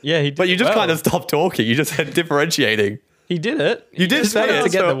 Yeah, he did. but you just well. kind of stopped talking. You just said differentiating. He did it. You did just say wanted it to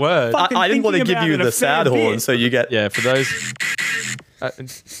get so the word. I didn't want to thinking give you about it the a fair sad horn, bit. so you get. Yeah, for those.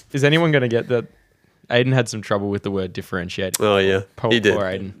 Is anyone going to get that? Aiden had some trouble with the word differentiating. Oh yeah, Poor, he did. Poor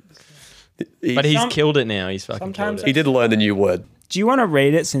Aiden. He, But he's Some- killed it now. He's fucking sometimes killed he it. did learn a new word. Do you want to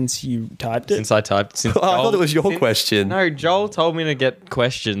read it since you typed it? Since I typed. Since Oh, I thought Joel- it was your since- question. No, Joel told me to get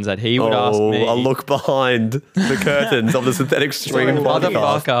questions that he would ask me. A look behind the curtains of the synthetic stream podcast.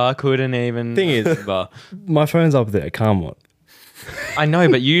 Motherfucker couldn't even. Thing is- But My phone's up there. CARMELO. I know,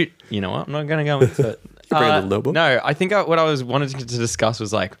 but you know what? I'm not going to go into it. Bring a little notebook. No, I think what I was wanted to discuss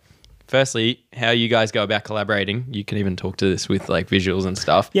was like, firstly, how you guys go about collaborating. You can even talk to this with like visuals and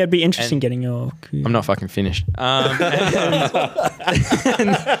stuff. Yeah, it'd be interesting And- getting your. I'm not fucking finished.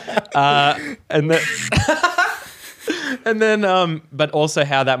 And then, and then, but also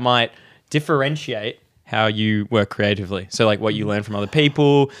how that might differentiate how you work creatively. So like what you learn from other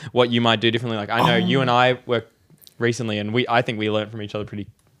people, what you might do differently. Like I know you and I worked recently, and I think we learned from each other pretty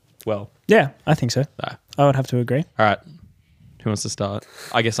well. Yeah, I think so. So, I would have to agree. all right. Who wants to start?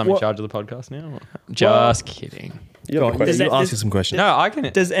 I guess I'm in Well- charge of the podcast now. Just kidding. You have a You question? that- ask you some questions. No, I can.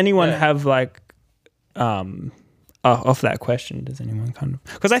 Does anyone Yeah. have like, off that question? Does anyone kind of?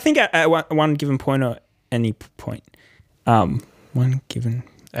 Because I think at one given point or any point, one given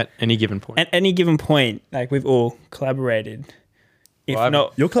At any given point. at any given point, like we've all collaborated. If Well, I've-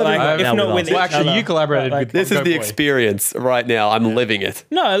 not, You're collaborating like, now if not with with us. each Well, actually, other, you collaborated like, with- This is Go the boy. experience right now. I'm living it.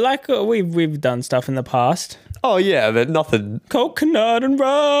 No, like we've done stuff in the past. Oh yeah, but nothing. Coconut and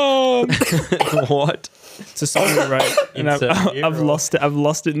rum. What? It's a song we wrote, and Insert I've ear lost it. I've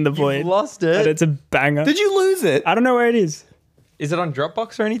lost it in the void. Lost But it. it's a banger. Did you lose it? I don't know where it is. Is it on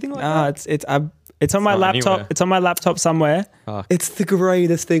Dropbox or anything like Ah, that? it's on my not laptop. anywhere. It's on my laptop somewhere. It's the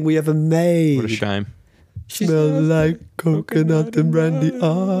greatest thing we ever made. What a shame. Smell like coconut and brandy.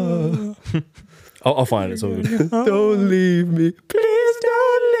 Ah, I'll find it. It's all good. don't leave me, please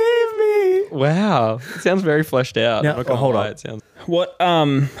Don't leave me. Wow, it sounds very fleshed out. Now, I'm not gonna hold lie, on. It sounds What?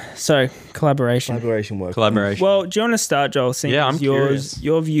 So collaboration. Collaboration work. collaboration. Well, do you want to start, Joel? Seeing Yeah, I'm as yours, curious.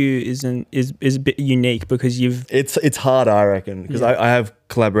 your view is a bit unique because you've It's hard, I reckon, because I have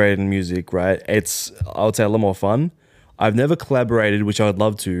collaborated in music, right? It's, I would say, a lot more fun. I've never collaborated, which I would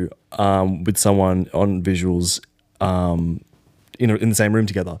love to, with someone on visuals, in the same room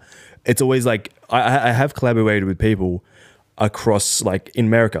together. It's always like I have collaborated with people across, like, in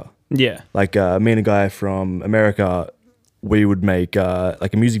America. yeah. Like me and a guy from America, we would make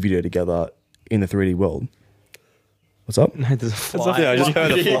like a music video together in the 3D world. What's up? There's a fly. Yeah, I just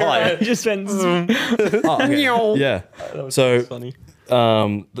heard a fly. You just went. Oh, okay. Yeah. So funny.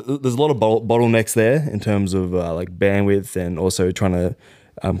 there's a lot of bottlenecks there in terms of like bandwidth and also trying to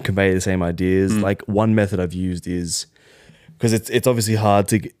convey the same ideas. Like one method I've used is because it's obviously hard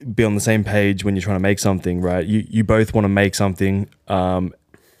to be on the same page when you're trying to make something, right? You both want to make something, and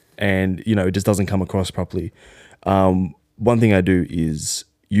it just doesn't come across properly. One thing I do is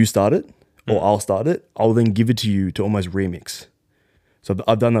you start it or I'll start it. I'll then give it to you to almost remix. So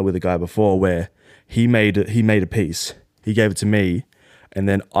I've done that with a guy before where he made a piece, he gave it to me, and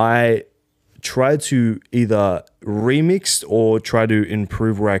then I tried to either remix or try to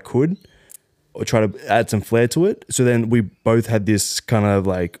improve where I could or try to add some flair to it. So then we both had this kind of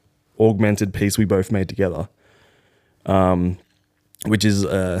like augmented piece we both made together, which is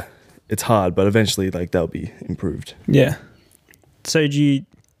it's hard, but eventually like that'll be improved. Yeah. So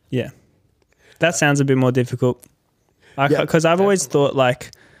yeah. That sounds a bit more difficult. Yeah. Because I've always thought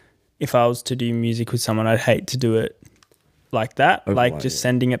like if I was to do music with someone, I'd hate to do it like that, like just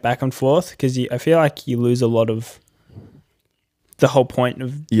sending it back and forth, because I feel like you lose a lot of the whole point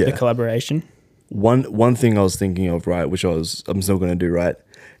of the collaboration. One thing I was thinking of, right, which I'm still going to do, right,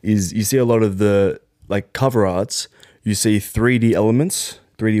 is you see a lot of the like cover arts, you see 3D elements,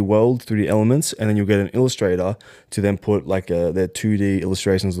 3D world, 3D elements, and then you'll get an illustrator to then put like their 2D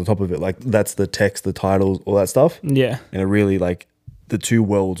illustrations on top of it. Like that's the text, the titles, all that stuff. Yeah. And it really like the two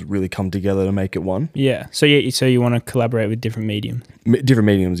worlds really come together to make it one. Yeah. So you want to collaborate with different mediums. Different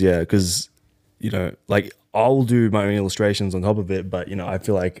mediums, yeah, because like I'll do my own illustrations on top of it, but I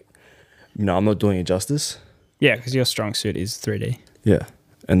feel like I'm not doing it justice. Yeah, because your strong suit is 3D. Yeah,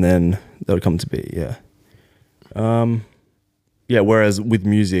 and then that'll come to be, yeah. Yeah, whereas with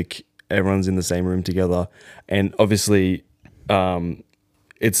music, everyone's in the same room together, and obviously,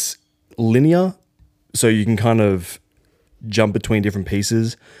 it's linear, so you can kind of jump between different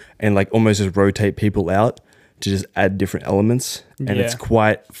pieces and like almost just rotate people out to just add different elements, and it's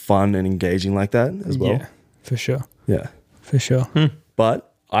quite fun and engaging like that as well. Yeah, for sure. Yeah, For sure.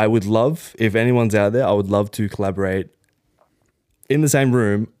 but I would love, if anyone's out there, I would love to collaborate in the same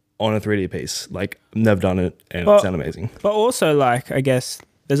room on a 3D piece. Like, never done it, and it sounds amazing. But also, like, I guess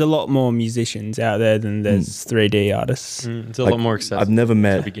there's a lot more musicians out there than there's 3D artists. It's a Like, lot more accessible. I've never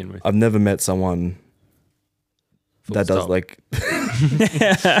met. begin with. I've never met someone that does stop. like,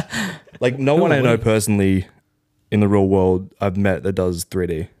 like no one I know personally in the real world I've met that does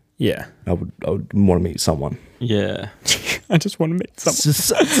 3D. Yeah. I would want to meet someone. Yeah. I just want to meet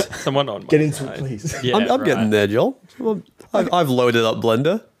someone. Someone on my Get into side. it, please. Yeah, I'm getting there, Joel. Well, I've loaded up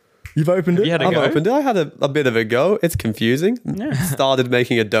Blender. You've opened it. You had a I've go? opened it. I had a bit of a go. It's confusing. Started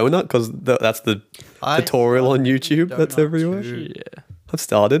making a donut because that's the tutorial on YouTube that's everywhere. Yeah. I've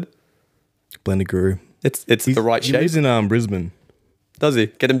started. Blender Guru. It's the right He shape. lives in Brisbane. Does he?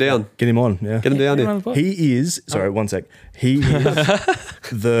 Get him down. Get him on. Yeah. Get him down here. He is. Sorry, one sec. He is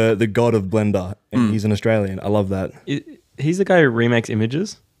the god of Blender, and he's an Australian. I love that. He's the guy who remakes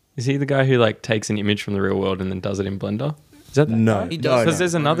images. Is he the guy who like takes an image from the real world and then does it in Blender? Is that No, guy? He does. Because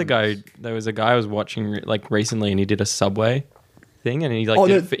there's another guy. There was a guy I was watching like recently, and he did a Subway thing, and he like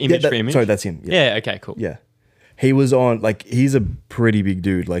did it for image for image. Sorry, that's him. Yeah. Yeah. Okay. Cool. Yeah. He was on, like, he's a pretty big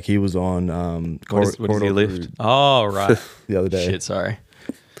dude. Like, he was on What does he Corridor lift? Crew Oh right. the other day. Shit. Sorry.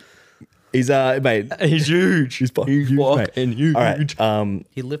 He's, mate. He's huge. He's fucking huge, mate. fucking huge. All right.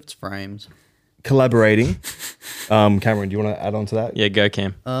 He lifts frames. Collaborating. Cameron, do you want to add on to that? Yeah. Go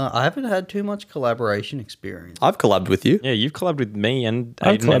Cam. I haven't had too much collaboration experience. I've collabed with you. Yeah. You've collabed with me and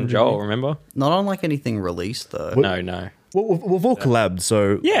I've Aiden collabed and with Joel. you. Remember? Not on like anything released though. No. We've all collabed,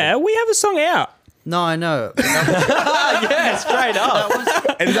 so. Yeah, we have a song out. No, I know. But that Yeah. Straight up.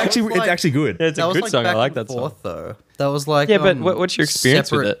 was, And it's like- actually good. It's that a was good like song. I back like and that song. forth, though. That was like Yeah, but what's your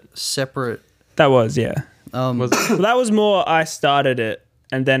experience with it? Separate. That was, yeah. Was Well, that was more, I started it,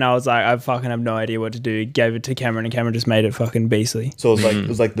 and then I was like, I fucking have no idea what to do. Gave it to Cameron, and Cameron just made it fucking beastly. So it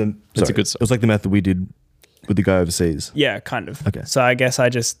was like the. It's a sorry, good song. It was like the method we did with the guy overseas. Yeah, kind of. Okay. So I guess I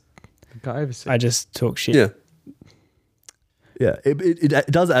just guy talk shit. Yeah. Yeah, it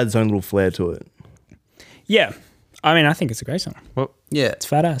does add its own little flair to it. Yeah. I mean, I think it's a great song. Yeah. It's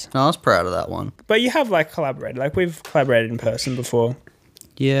fat ass. No, I was proud of that one. But you have like collaborated. Like we've collaborated in person before.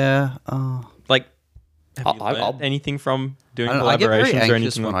 Yeah. Like, have you I'll- learned anything from doing I get very collaborations or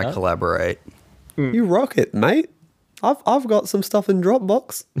anxious anything when like I that? collaborate. You rock it, mate. I've got some stuff in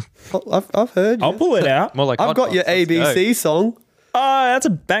Dropbox. I've heard you. I'll pull it out. More like I've got Hotbox, your let's go. ABC song. Oh, that's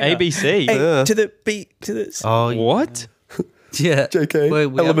a banger. ABC. Hey, Yeah. to the beat, to the... Oh, What? yeah. JK, Wait,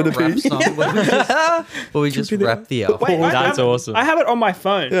 we have element a of rap P. song where we just rap the album. Wait, That's awesome. I have it on my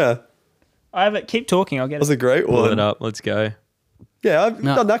phone. Yeah, I have it. Keep talking. I'll get that's it. a great Pull it one. up. Let's go. Yeah, I've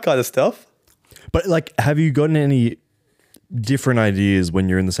No. done that kind of stuff. But like, have you gotten any different ideas when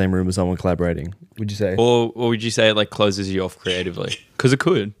you're in the same room with someone collaborating? Would you say? Or would you say it like closes you off creatively? Because it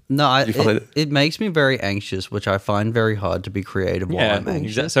could. No, find it makes me very anxious, which I find very hard to be creative while Yeah, I'm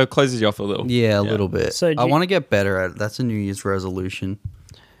anxious. exactly. So it closes you off a little. Yeah, a little bit. So do I you- want to get better at it. That's a New Year's resolution.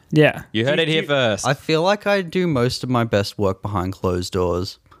 Yeah. You heard it here first. I feel like I do most of my best work behind closed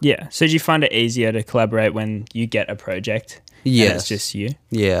doors. Yeah. So do you find it easier to collaborate when you get a project? and Yes. it's just you.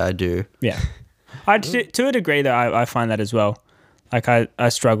 Yeah, I do. Yeah. To a degree, though, I find that as well. Like I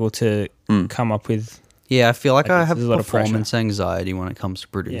struggle to come up with. Yeah, I feel like I guess have there's a lot of pressure. performance anxiety when it comes to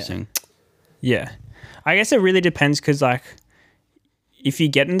producing. Yeah. I guess it really depends because, like, if you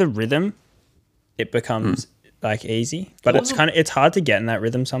get in the rhythm, it becomes like easy. But it's hard to get in that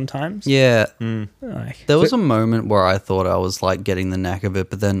rhythm sometimes. Yeah. Like, There was a moment where I thought I was like getting the knack of it,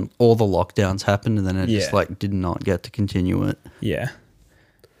 but then all the lockdowns happened and then it just Yeah. like did not get to continue it. yeah.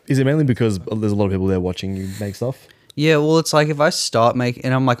 Is it mainly because there's a lot of people there watching you make stuff? Yeah, well, it's like if I start making,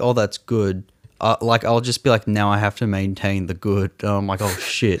 and I'm like, oh, that's good. Like I'll just be like, now I have to maintain the good. And I'm like, oh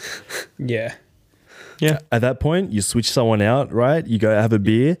shit. Yeah. yeah. At that point, you switch someone out, right? You go have a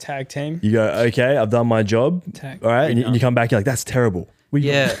beer. Tag team. You go, okay, I've done my job. Tag. All right. And you come back, you're like, that's terrible.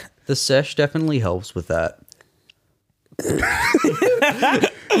 Yeah, the sesh definitely helps with that.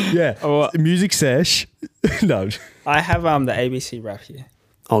 Yeah. Oh, Music sesh. No. I have the ABC rap here.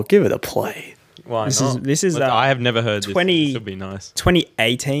 I'll give it a play. Why This not? is- this is, I have never heard 20 this. This would be nice.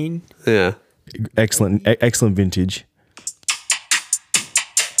 2018. Yeah. Excellent vintage.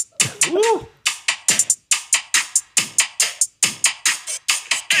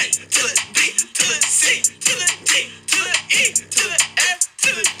 To the B, to the C, to the D, to the E, to the F, to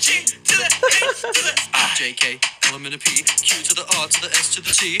the G, to the H, to the I, J, K, element of P, Q to the R, to the S, to the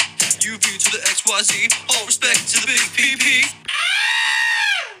T, U, V to the X, Y, Z, all respect to the big P, P.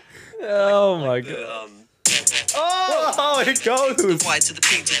 Oh my god. Oh, it goes. To the Y, to the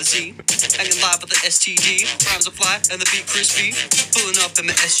P, to the Z, hanging live with the STD, rhymes are fly and the beat crispy, pulling up in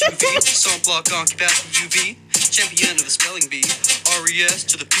the SUV, song block on capacity UV, champion of the spelling bee, RES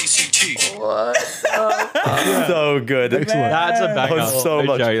to the PCT. So good. That's a That banger. was so No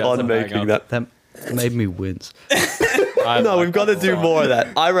much joke, that's fun a making banger. that. That made me wince. No, we've got to do more of that.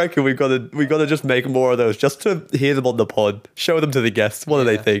 I reckon we've got to just make more of those just to hear them on the pod, show them to the guests. What do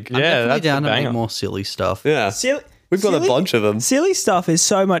they think? Yeah, Definitely that's down a to make banger. more silly stuff. Yeah. We've got a bunch of them. Silly stuff is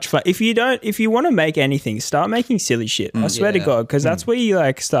so much fun. If you want to make anything, start making silly shit. I swear to Yeah. God, because that's where you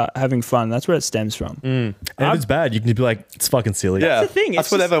like start having fun. That's where it stems from. And if it's bad, you can be like, it's fucking silly. Yeah. the thing, That's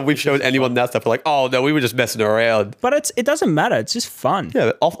it's whenever we've shown anyone that stuff, we're like, oh no, we were just messing around. But it doesn't matter. It's just fun. Yeah,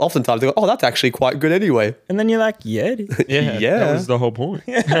 but oftentimes they go, oh, that's actually quite good anyway. And then you're like, yeah. It is. Yeah, Yeah. that was the whole point.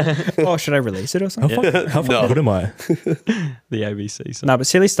 Oh, should I release it or something? How fucking good am I? The ABC. So. No, but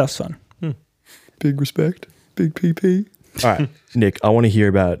silly stuff's fun. Big respect. Big PP. All right, Nick, I want to hear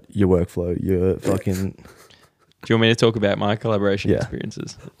about your workflow. Your fucking. Do you want me to talk about my collaboration Yeah.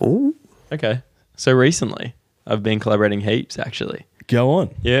 experiences? Oh. Okay. So recently, I've been collaborating heaps, actually. Go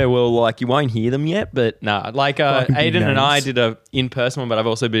on. Yeah, well, like you won't hear them yet, but nah. Like Fucking big Aiden and I names. did a in-person one, but I've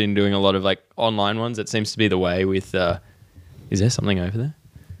also been doing a lot of like online ones. It seems to be the way with. Is there something over there?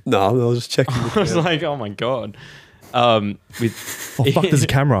 No, I was just checking. I was like, oh my god. With Oh, fuck, there's a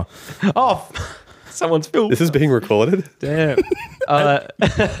camera. someone's filmed. This is being recorded. Damn.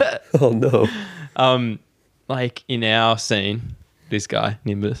 Oh no. Like in our scene, this guy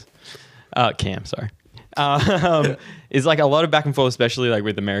Nimbus, Cam, sorry, is like a lot of back and forth, especially like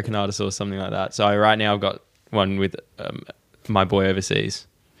with American artists or something like that. So right now I've got one with my boy overseas.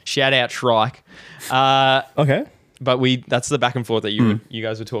 Shout out Shrike. Okay. But that's the back and forth that you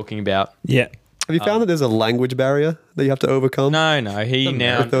guys were talking about. Yeah. Have you found that there's a language barrier that you have to overcome? No, he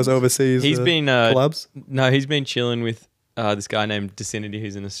now With those overseas he's been collabs? No, he's been chilling with this guy named Decinity,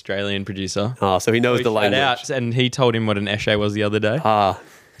 who's an Australian producer. Ah, so he knows So the he shout language. out, and he told him what an esche was the other day. Ah,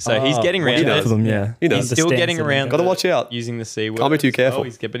 So he's getting around he it. knows. For them, yeah. he knows. He's still Understands getting it. around. Gotta the- watch out. using the C word. Can't be too as well. careful.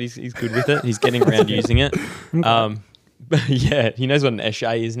 He's good with it. He's getting around using it. Yeah, he knows what an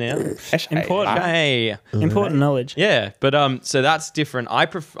essay is now. Important. Hey. Important knowledge. Yeah, but so that's different. I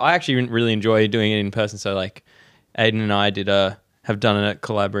actually really enjoy doing it in person. So like, Aiden and I have done a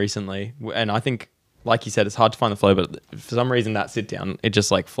collab recently, and I think, like you said, it's hard to find the flow, but for some reason that sit down, it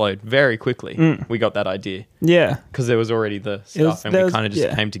just like flowed very quickly. We got that idea Yeah. because there was already the stuff, and we kind of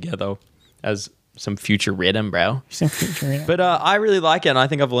just came together as some future rhythm, bro. But I really like it, and I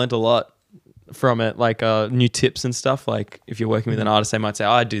think I've learned a lot from it, like new tips and stuff. Like if you're working with an artist, they might say,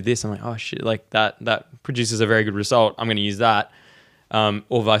 "Oh, I do this." I'm like, "Oh shit!" Like that produces a very good result. I'm going to use that,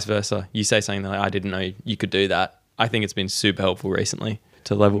 or vice versa. You say something like, "I didn't know you could do that." I think it's been super helpful recently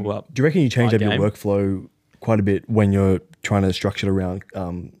to level up. Do you reckon you change my up your game. workflow quite a bit when you're trying to structure it around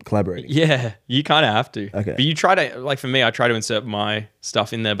collaborating? Yeah, you kind of have to. Okay. But you try to, like for me, I try to insert my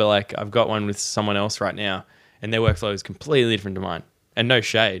stuff in there, but like I've got one with someone else right now, and their workflow is completely different to mine. And no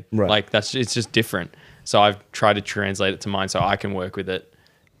shade. Right. Like it's just different. So I've tried to translate it to mine so I can work with it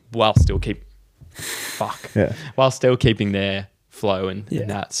while still while still keeping their flow and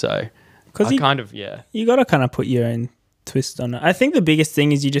that. So I You got to kind of put your own twist on it. I think the biggest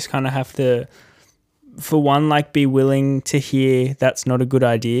thing is you just kind of have to, for one, like be willing to hear that's not a good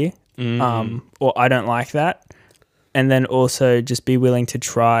idea, or I don't like that, and then also just be willing to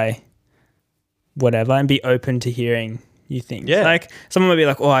try whatever and be open to hearing you think. Yeah. Like someone might be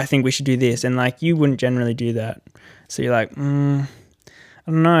like, "Oh, I think we should do this," and like you wouldn't generally do that. So you're like, I don't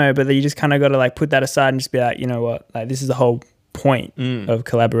know, but then you just kind of got to like put that aside and just be like, you know what, like this is the whole point of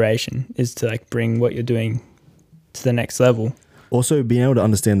collaboration, is to like bring what you're doing to the next level. Also, being able to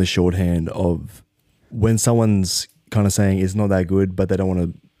understand the shorthand of when someone's kind of saying it's not that good, but they don't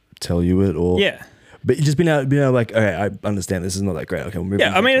want to tell you it, or But you just being able like, all right, I understand this is not that great. Okay, we'll move.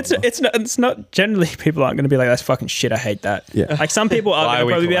 Yeah, I mean, it's not generally people aren't going to be like, that's fucking shit, I hate that. Yeah. Like some people are Why going are to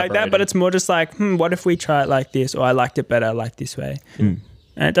we probably be like that, but collaborating? it's more just like, what if we try it like this, or I liked it better like this way. And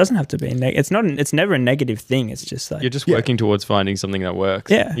it doesn't have to be it's never a negative thing. It's just like, you're just working towards finding something that works.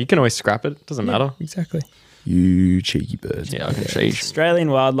 Yeah. You can always scrap it. Doesn't matter. exactly. You cheeky birds. Yeah, I can see. Australian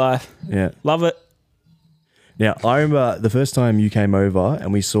wildlife. Yeah. Love it. Now, I remember the first time you came over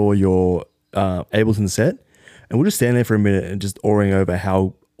and we saw your Ableton set, and we'll just stand there for a minute and just awing over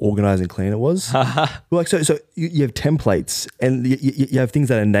how organized and clean it was. We're like, so you have templates and you have things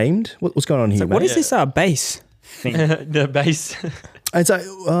that are named. What's going on here, mate? What is this bass thing? The bass. And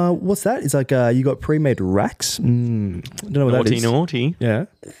so, what's that? It's like you got pre-made racks. Don't know what that is. Naughty. Yeah.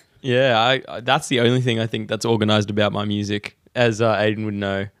 Yeah, I that's the only thing I think that's organized about my music. As Aiden would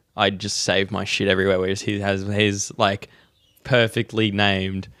know, I just save my shit everywhere, whereas he has his like perfectly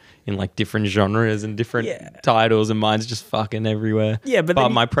named in like different genres and different titles, and mine's just fucking everywhere. Yeah, but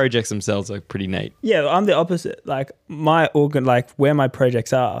then my projects themselves are pretty neat. Yeah, I'm the opposite. Like where my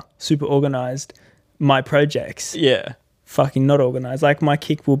projects are super organized. My projects Yeah. fucking not organized. Like my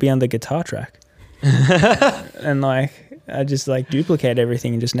kick will be on the guitar track, and like I just like duplicate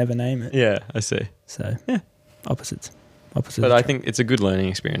everything and just never name it. Yeah, I see. So opposites. But I think it's a good learning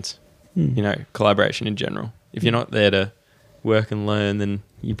experience. You know, collaboration in general. If you're not there to work and learn, then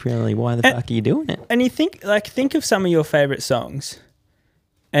you probably, why the fuck are you doing it? And you think of some of your favorite songs,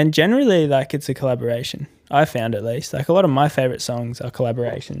 and generally like it's a collaboration. I found at least like a lot of my favorite songs are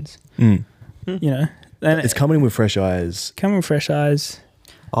collaborations. You know, and It's coming in with fresh eyes. coming with fresh eyes.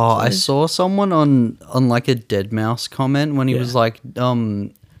 Oh, I saw someone on like a Dead Mouse comment when he was like,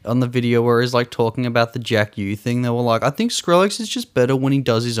 on the video where he's like talking about the Jack U thing. They were like, I think Skrillex is just better when he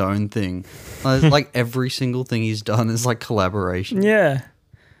does his own thing. Like every single thing he's done is like collaboration. Yeah.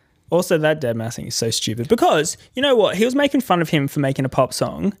 Also, that Dead Mouse thing is so stupid because you know what? He was making fun of him for making a pop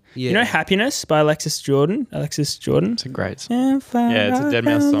song. Yeah. You know, "Happiness" by Alexis Jordan. It's a great song. Yeah, it's a Dead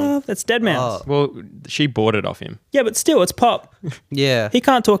Mouse song. That's Dead Mouse. Well, she bought it off him. Yeah, but still, it's pop. Yeah. He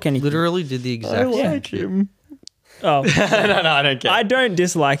can't talk anything. Literally did the exact same shit. him. Oh, no, I don't care. I don't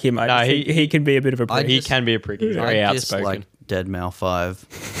dislike him. I just think he can be a bit of a prick. He can be a prick. He's very I outspoken. dislike Dead Mouse 5.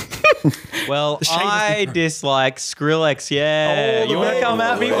 Well, I dislike Skrillex. Yeah, you want to come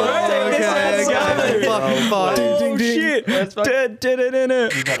at me, bro? Oh shit!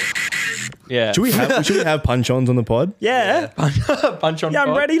 Yeah. Should we have punch-ons on the pod? Yeah, punch on? yeah.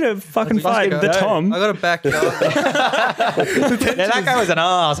 I'm ready to fucking fight the Tom. I got to back it up. Yeah, that guy was an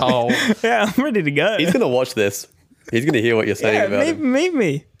asshole. Yeah, I'm ready to go. He's gonna watch this. He's gonna hear what you're saying Yeah, about him. meet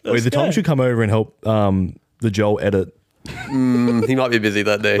me. Wait, the Tom should come over and help the Joel edit. He might be busy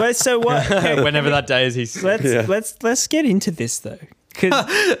that day. So what? Okay, Whenever that day is, he's let's get into this though, because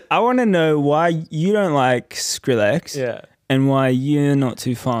I want to know why you don't like Skrillex, yeah. and why you're not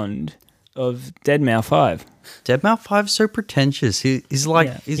too fond of Dead Mouse 5. Deadmau5 is so pretentious. He's like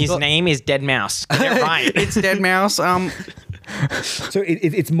Yeah. he's His got- name is Dead Mouse. Get it right. It's Deadmau5. So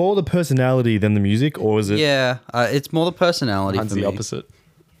it's more the personality than the music, or is it? Yeah, it's more the personality Mine's for the me. opposite.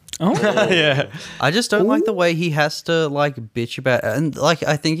 Oh, Yeah. I just don't like the way he has to like bitch about, and like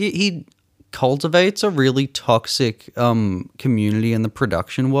I think he cultivates a really toxic community in the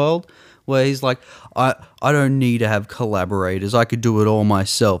production world where he's like, I don't need to have collaborators. I could do it all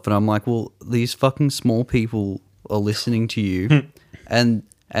myself. And I'm like, well, these fucking small people are listening to you, and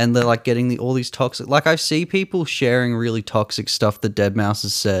they're like getting all these toxic. Like I see people sharing really toxic stuff that Deadmau5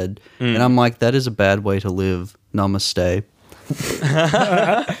 has said, and I'm like, that is a bad way to live. Namaste.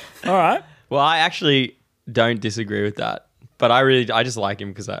 all right. Well, I actually don't disagree with that. But I just like him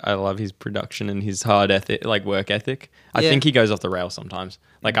because I love his production and his hard ethic, like work ethic. I Yeah. think he goes off the rails sometimes.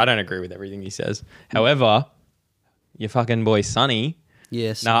 Like, I don't agree with everything he says. However, your fucking boy Sonny.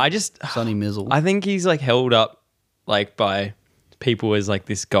 Yes. No, I just Sonny Mizzle. I think he's like held up like by people as like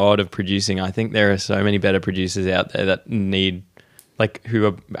this god of producing. I think there are so many better producers out there that need like who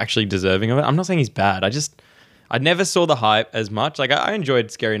are actually deserving of it. I'm not saying he's bad. I never saw the hype as much. Like I enjoyed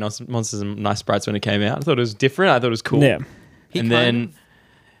Scary Monsters and Nice Sprites when it came out. I thought it was different. I thought it was cool. Yeah. And then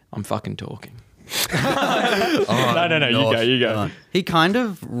I'm fucking talking. No, you go. He kind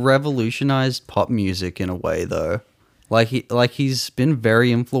of revolutionized pop music in a way, though. He's been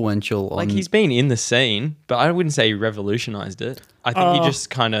very influential. Like on, he's been in the scene, but I wouldn't say he revolutionized it. I think he just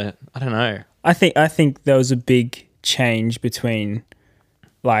kind of, I don't know. I think there was a big change between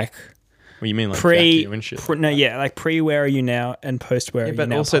like What you mean, like pre, Jack U and shit? like pre Where Are You Now and post Where Are You But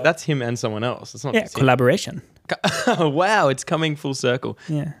Now. also, pop. that's him and someone else. It's not yeah, just him. collaboration. Wow, it's coming full circle.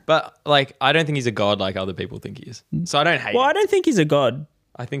 Yeah. But like, I don't think he's a god like other people think he is. So I don't hate Well, him. I don't think he's a god,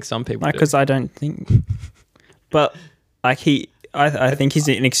 I think some people like do. because I don't think, but like I think he's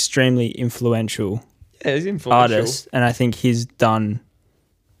an extremely influential Yeah, he's influential. artist, and I think he's done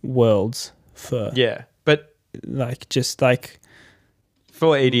worlds for Yeah, but like just like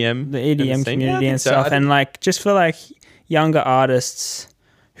for EDM, the and EDM scene, community yeah, I think and so. stuff, I and think- like just for like younger artists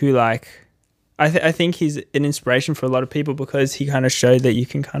who like, I think he's an inspiration for a lot of people because he kind of showed that you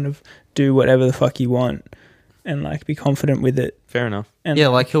can kind of do whatever the fuck you want and like be confident with it. fair enough. And Yeah,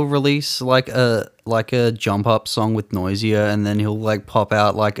 like he'll release like a jump up song with Noisia, and then he'll like pop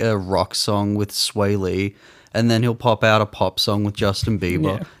out like a rock song with Sway Lee, and then he'll pop out a pop song with Justin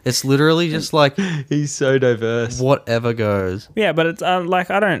Bieber. Yeah. It's literally just like He's so diverse. whatever goes. yeah, but it's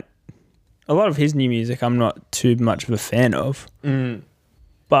like I don't. A lot of his new music, I'm not too much of a fan of,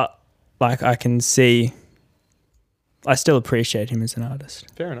 but like I can see, I still appreciate him as an artist,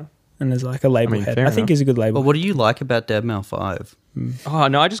 Fair enough. and as like a label mean, head. fair I think enough. he's a good label. But what do you like about Deadmau5? Oh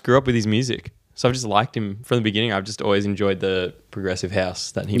no, I just grew up with his music, so I've just liked him from the beginning. I've just always enjoyed the progressive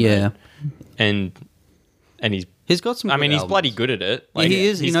house that he Yeah. made, and He's got some. I mean, good he's bloody albums. good at it. Yeah, he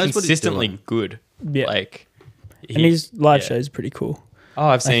is. He He's knows what he's consistently doing. good. Yeah. Like, and his live yeah. show is pretty cool. Oh,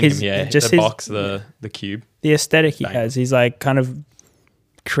 I've seen his- him. Yeah, just the his- box, the cube. The aesthetic he Bang. has, he's like kind of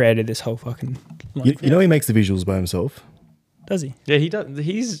created this whole fucking. Like, You know he makes the visuals by himself. does he? Yeah, he does.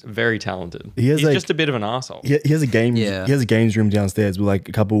 He's very talented. He has, he's like- just a bit of an asshole. He has a games. Yeah. He has a games room downstairs with like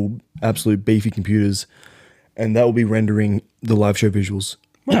a couple absolute beefy computers, and that will be rendering the live show visuals.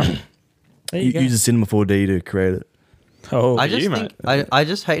 There you You go. use a Cinema 4D to create it. Oh, I just you, think I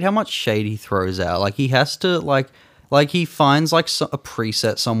just hate how much shade he throws out. Like he has to like he finds like a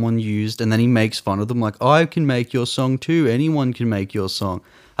preset someone used, and then he makes fun of them. Like, I can make your song too. Anyone can make your song.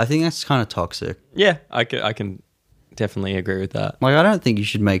 I think that's kind of toxic. Yeah, I can definitely agree with that. Like, I don't think you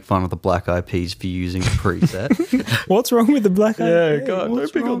should make fun of the Black Eyed Peas for using a preset. what's wrong with the black eye? Yeah, God,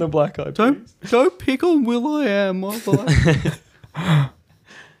 don't pick on the black eye. don't pick on Will.i.am.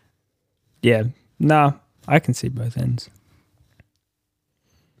 Yeah, nah, I can see both ends.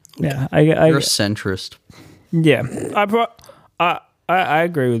 Yeah, I You're a centrist. yeah, I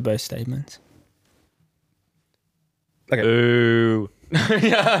agree with both statements. Ooh. Keep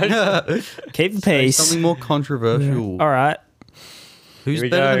the pace. Something more controversial. All right, Who's Here we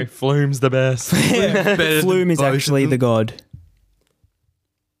better go. than Flume's the best. Flume is both of actually them? the god.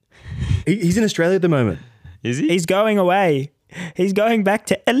 He's in Australia at the moment. Is he? He's going away. He's going back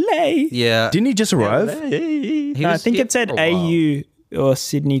to LA. Yeah. Didn't he just arrive? He No, I was think here it said for a while. AU or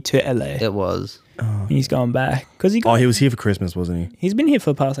Sydney to LA. It was. He's going back because Oh, he was here for Christmas, wasn't he? he's been here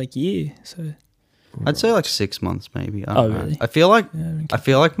for the past like year. So I'd say like 6 months, maybe. I Oh, don't know. really? I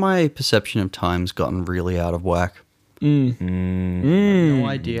feel like my perception of time's gotten really out of whack. No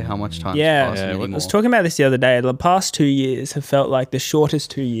idea how much time's yeah, passing I anymore. was talking about this the other day. The past 2 years have felt like the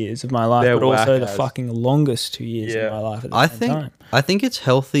shortest 2 years of my life, They're but also whack the as. fucking longest 2 years Yeah. of my life at the I same think time. I think it's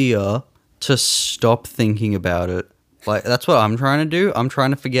healthier to stop thinking about it. Like, that's what I'm trying to do. I'm trying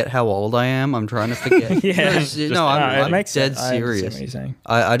to forget how old I am. I'm trying to forget. No, I'm it makes dead sense. I understand serious. what you're saying.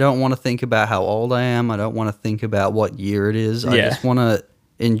 I don't want to think about how old I am. I don't want to think about what year it is. I Yeah. just want to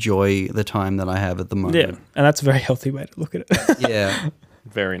enjoy the time that I have at the moment. Yeah, and that's a very healthy way to look at it. Yeah.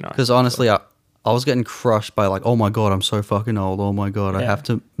 Very nice. Because honestly, I was getting crushed by like, oh my God, I'm so fucking old. Oh my God, I Yeah. have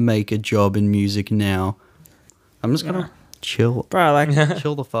to make a job in music now. I'm just going to chill. Bro, like,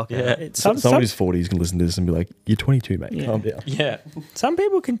 Chill the fuck out. it's some Someone who's 40s can listen to this and be like, "You're 22, mate. Yeah. Calm down." Yeah. some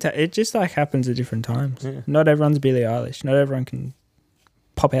people can. It just like happens at different times. Not everyone's Billie Eilish. Not everyone can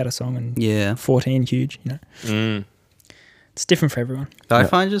pop out a song and Yeah. 14 huge. You know, Mm. it's different for everyone. I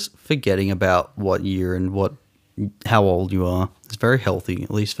find just forgetting about what year and how old you are is very healthy, at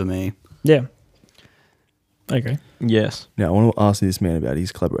least for me. Yeah, I agree. Yes. Now, I want to ask this man about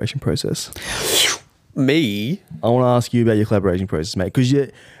his collaboration process. Me? I want to ask you about your collaboration process, mate, because you're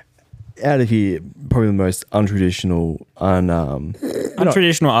out of here probably the most untraditional,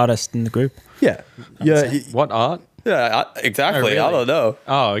 Untraditional artist in the group. yeah, yeah. What art? Yeah, exactly. Oh, really? I don't know.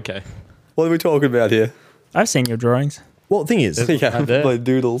 Oh, okay. What are we talking about here? I've seen your drawings. Well, thing is, Yeah, bet. my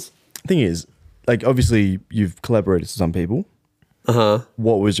doodles. like obviously you've collaborated with some people. Uh-huh.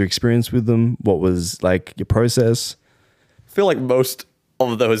 What was your experience with them? What was like your process? I feel like most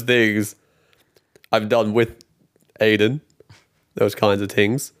of those things I've done with Aiden. Those kinds of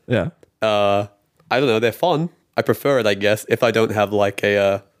things. Yeah. I don't know. They're fun. I prefer it, I guess, if I don't have like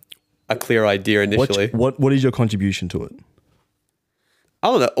a clear idea initially. What is your contribution to it? I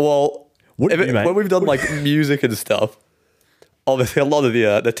don't know. Well, What do you, mate? when we've done like music and stuff, obviously a lot of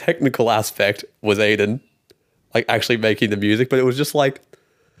the technical aspect was Aiden, like actually making the music. But it was just like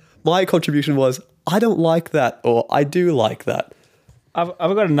my contribution was I don't like that or I do like that. I've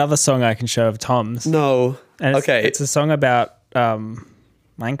got another song I can show of Tom's. No. And it's, Okay. It's a song about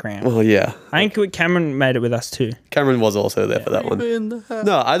Minecraft. Well, yeah. I think Cameron made it with us too. Cameron was also there for that one.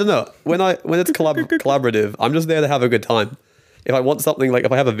 No, I don't know. When it's collaborative, I'm just there to have a good time. If I want something, like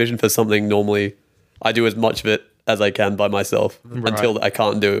if I have a vision for something, normally I do as much of it as I can by myself until I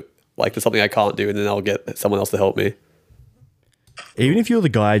can't do it. Like there's something I can't do, and then I'll get someone else to help me. Even if you're the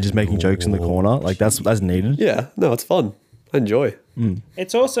guy just making jokes in the corner, like that's needed. Yeah, no, it's fun. I enjoy.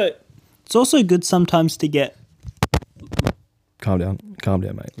 It's also good sometimes to get Calm down,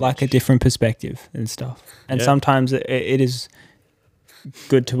 mate. like a different perspective and stuff. And sometimes it is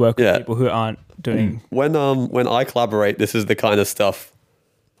good to work with people who aren't doing. When I collaborate, this is the kind of stuff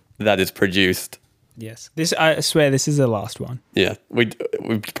that is produced. Yes, this I swear this is the last one. Yeah, we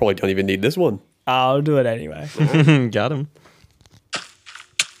probably don't even need this one. I'll do it anyway. Got him.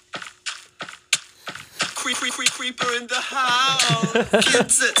 Creeper in the house.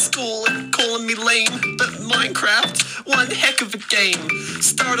 Kids at school calling me lame, but Minecraft, one heck of a game.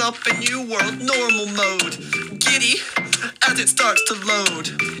 Start up a new world, normal mode. Giddy as it starts to load.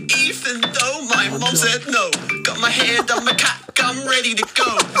 Even though my mom said no, got my hand on my cock, I'm ready to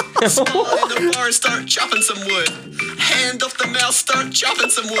go. Spawn in the bar, start chopping some wood. Hand off the mouse, start chopping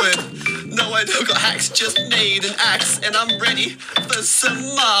some wood. No, I don't got hacks, just made an axe, and I'm ready for some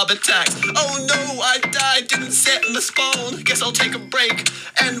mob attacks. Oh no, I died, didn't set my spawn. Guess I'll take a break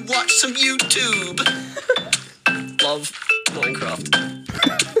and watch some YouTube. Love Minecraft.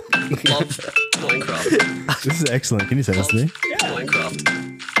 Love Minecraft. This is excellent. Can you send this to me?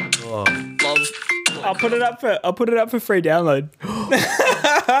 Minecraft. Love Minecraft. I'll put it up for free download.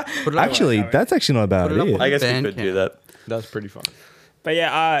 Actually, that's actually not a bad Put it up idea. on I guess we Bandcamp. could do that. That's pretty fun. But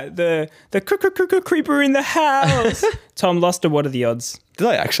yeah, the creeper in the house. Tom lost to What Are the Odds? Did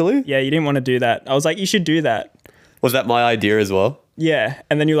I actually? Yeah, you didn't want to do that. I was like, you should do that. Was that my idea as well? Yeah,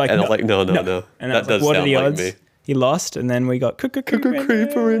 and then you're like, And I no, was like, no. And I That was like, does what are sound the like odds? me. He lost, and then we got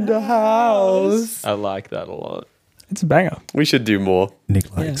Creeper in the house. I like that a lot. It's a banger. We should do more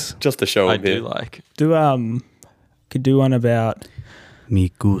Nick likes. just to show I him do here. like. Could do one about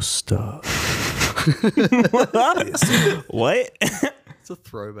Me gusta. what? It's a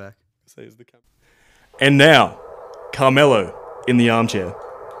throwback. Says the camera. And now, Carmelo in the armchair.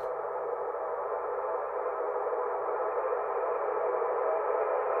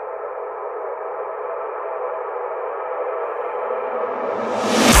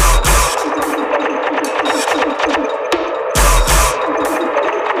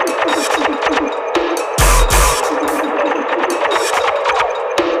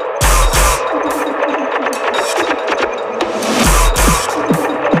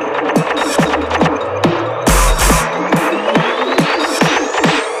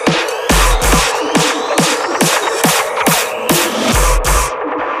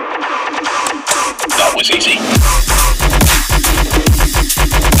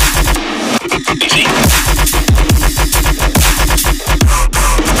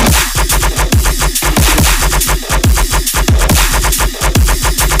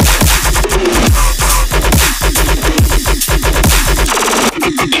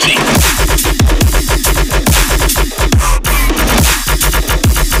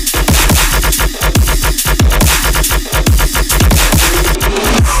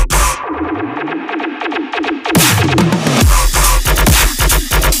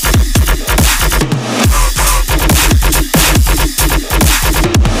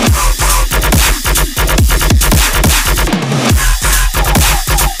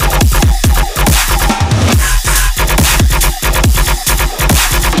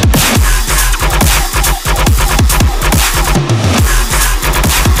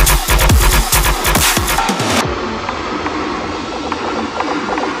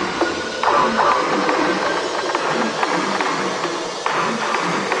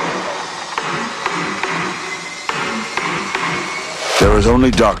 only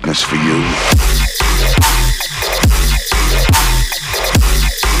darkness for you.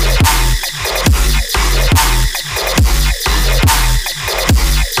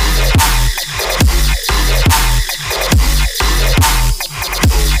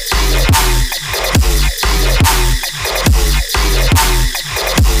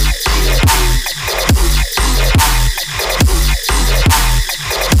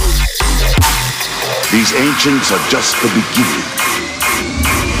 These ancients are just the beginning.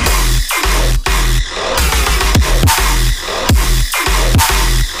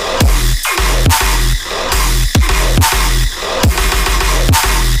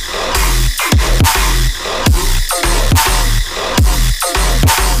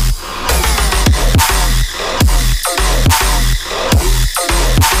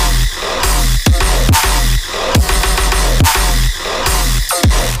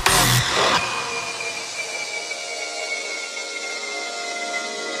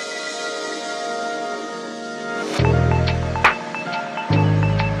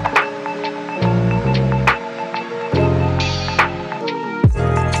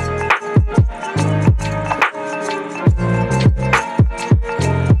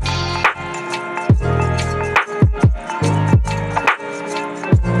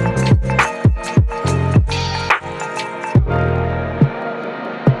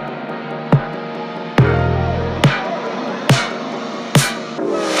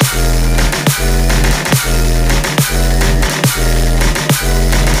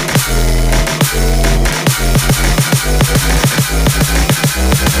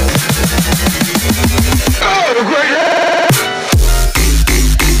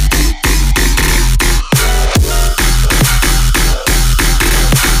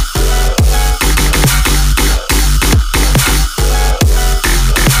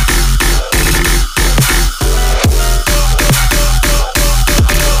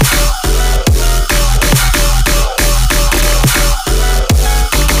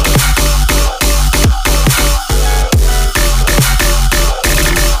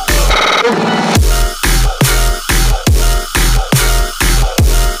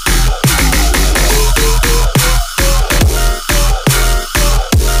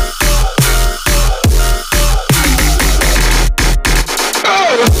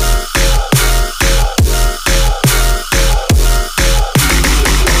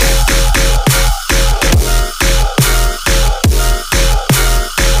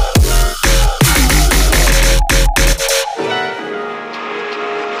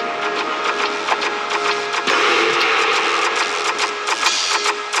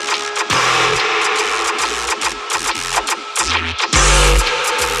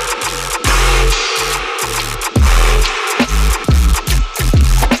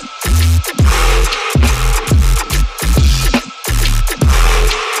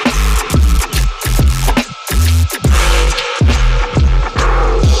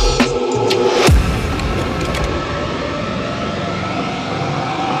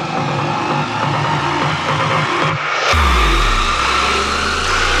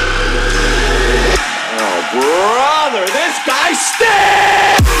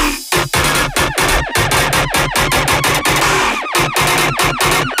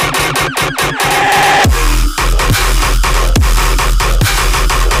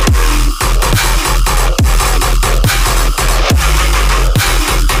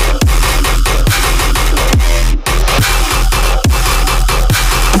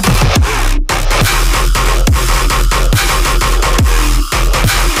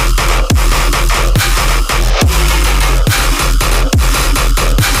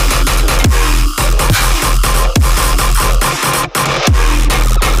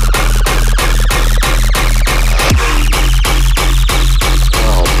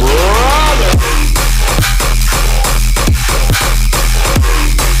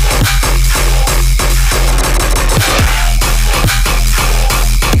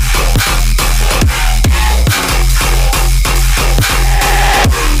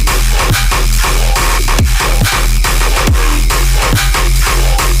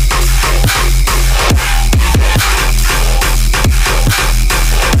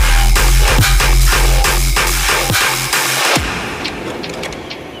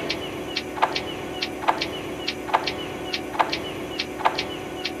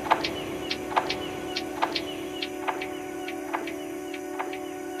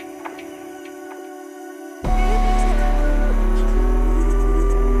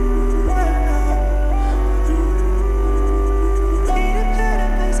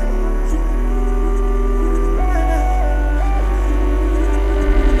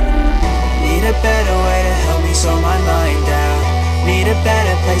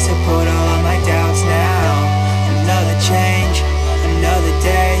 place to put all of my doubts now. Another change, another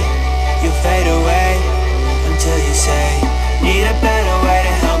day. You fade away until you say, need a better way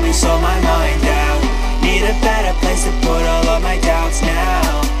to help me sort my mind out. Need a better place to put all of my doubts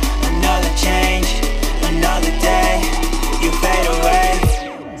now. Another change, another day. You fade away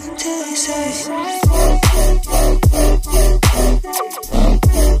until you say,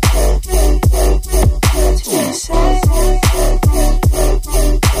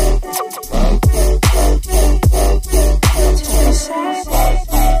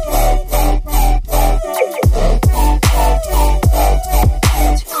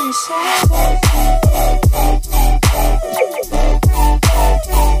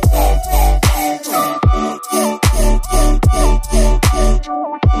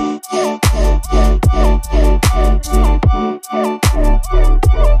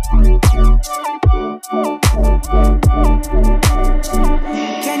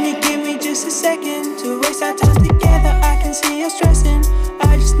 can you give me just a second to waste our time together? I can see you're stressing.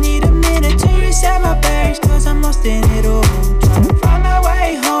 I just need a minute to reset my bearings, cause I'm lost in it all. Trying to find my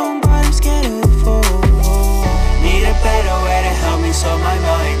way home, but I'm scared of the fall. Need a better way to help me sort my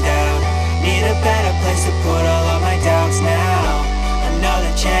mind out. Need a better place to put all of my doubts now.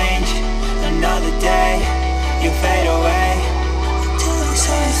 Another change, another day. You fade away until you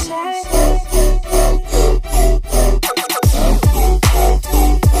say,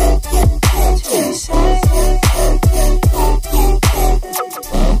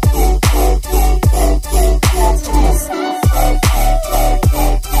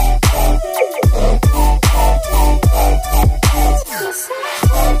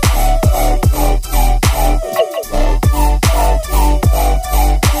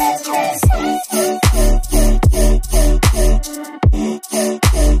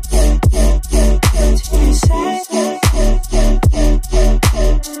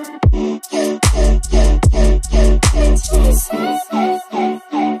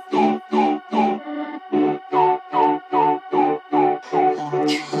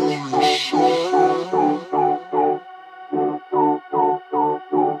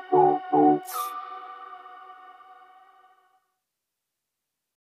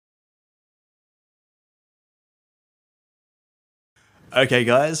 Okay,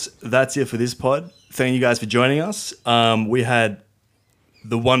 guys, that's it for this pod. Thank you guys for joining us. We had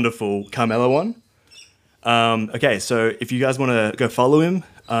the wonderful Carmelo on. Okay, so if you guys want to go follow him,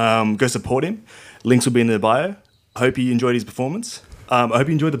 go support him. Links will be in the bio. I hope you enjoyed his performance. I hope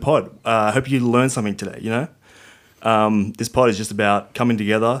you enjoyed the pod. I hope you learned something today, you know? This pod is just about coming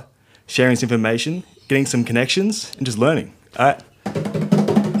together, sharing some information, getting some connections, and just learning. All right?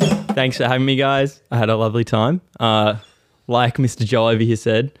 Thanks for having me, guys. I had a lovely time. Like Mr. Joel over here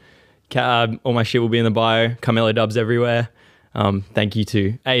said, all my shit will be in the bio. CARMELO dubs everywhere. Thank you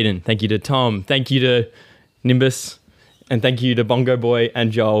to Aiden. Thank you to Tom. Thank you to Nimbus. And thank you to Bongo Boy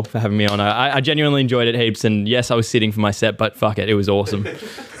and Joel for having me on. I genuinely enjoyed it heaps. And yes, I was sitting for my set, but fuck it. It was awesome.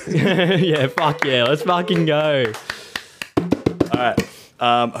 Yeah, fuck yeah. Let's fucking go. All right.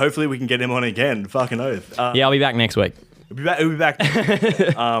 Hopefully we can get him on again. Fucking oath. Yeah, I'll be back next week. We'll be back.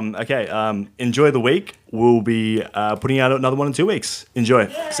 Okay. Enjoy the week. We'll be putting out another one in 2 weeks. Enjoy.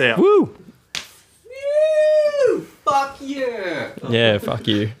 See ya. Woo! Woo! Fuck yeah! Yeah, fuck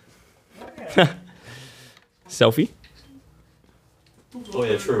you. Selfie? Oh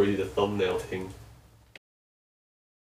yeah, true. We need a thumbnail thing.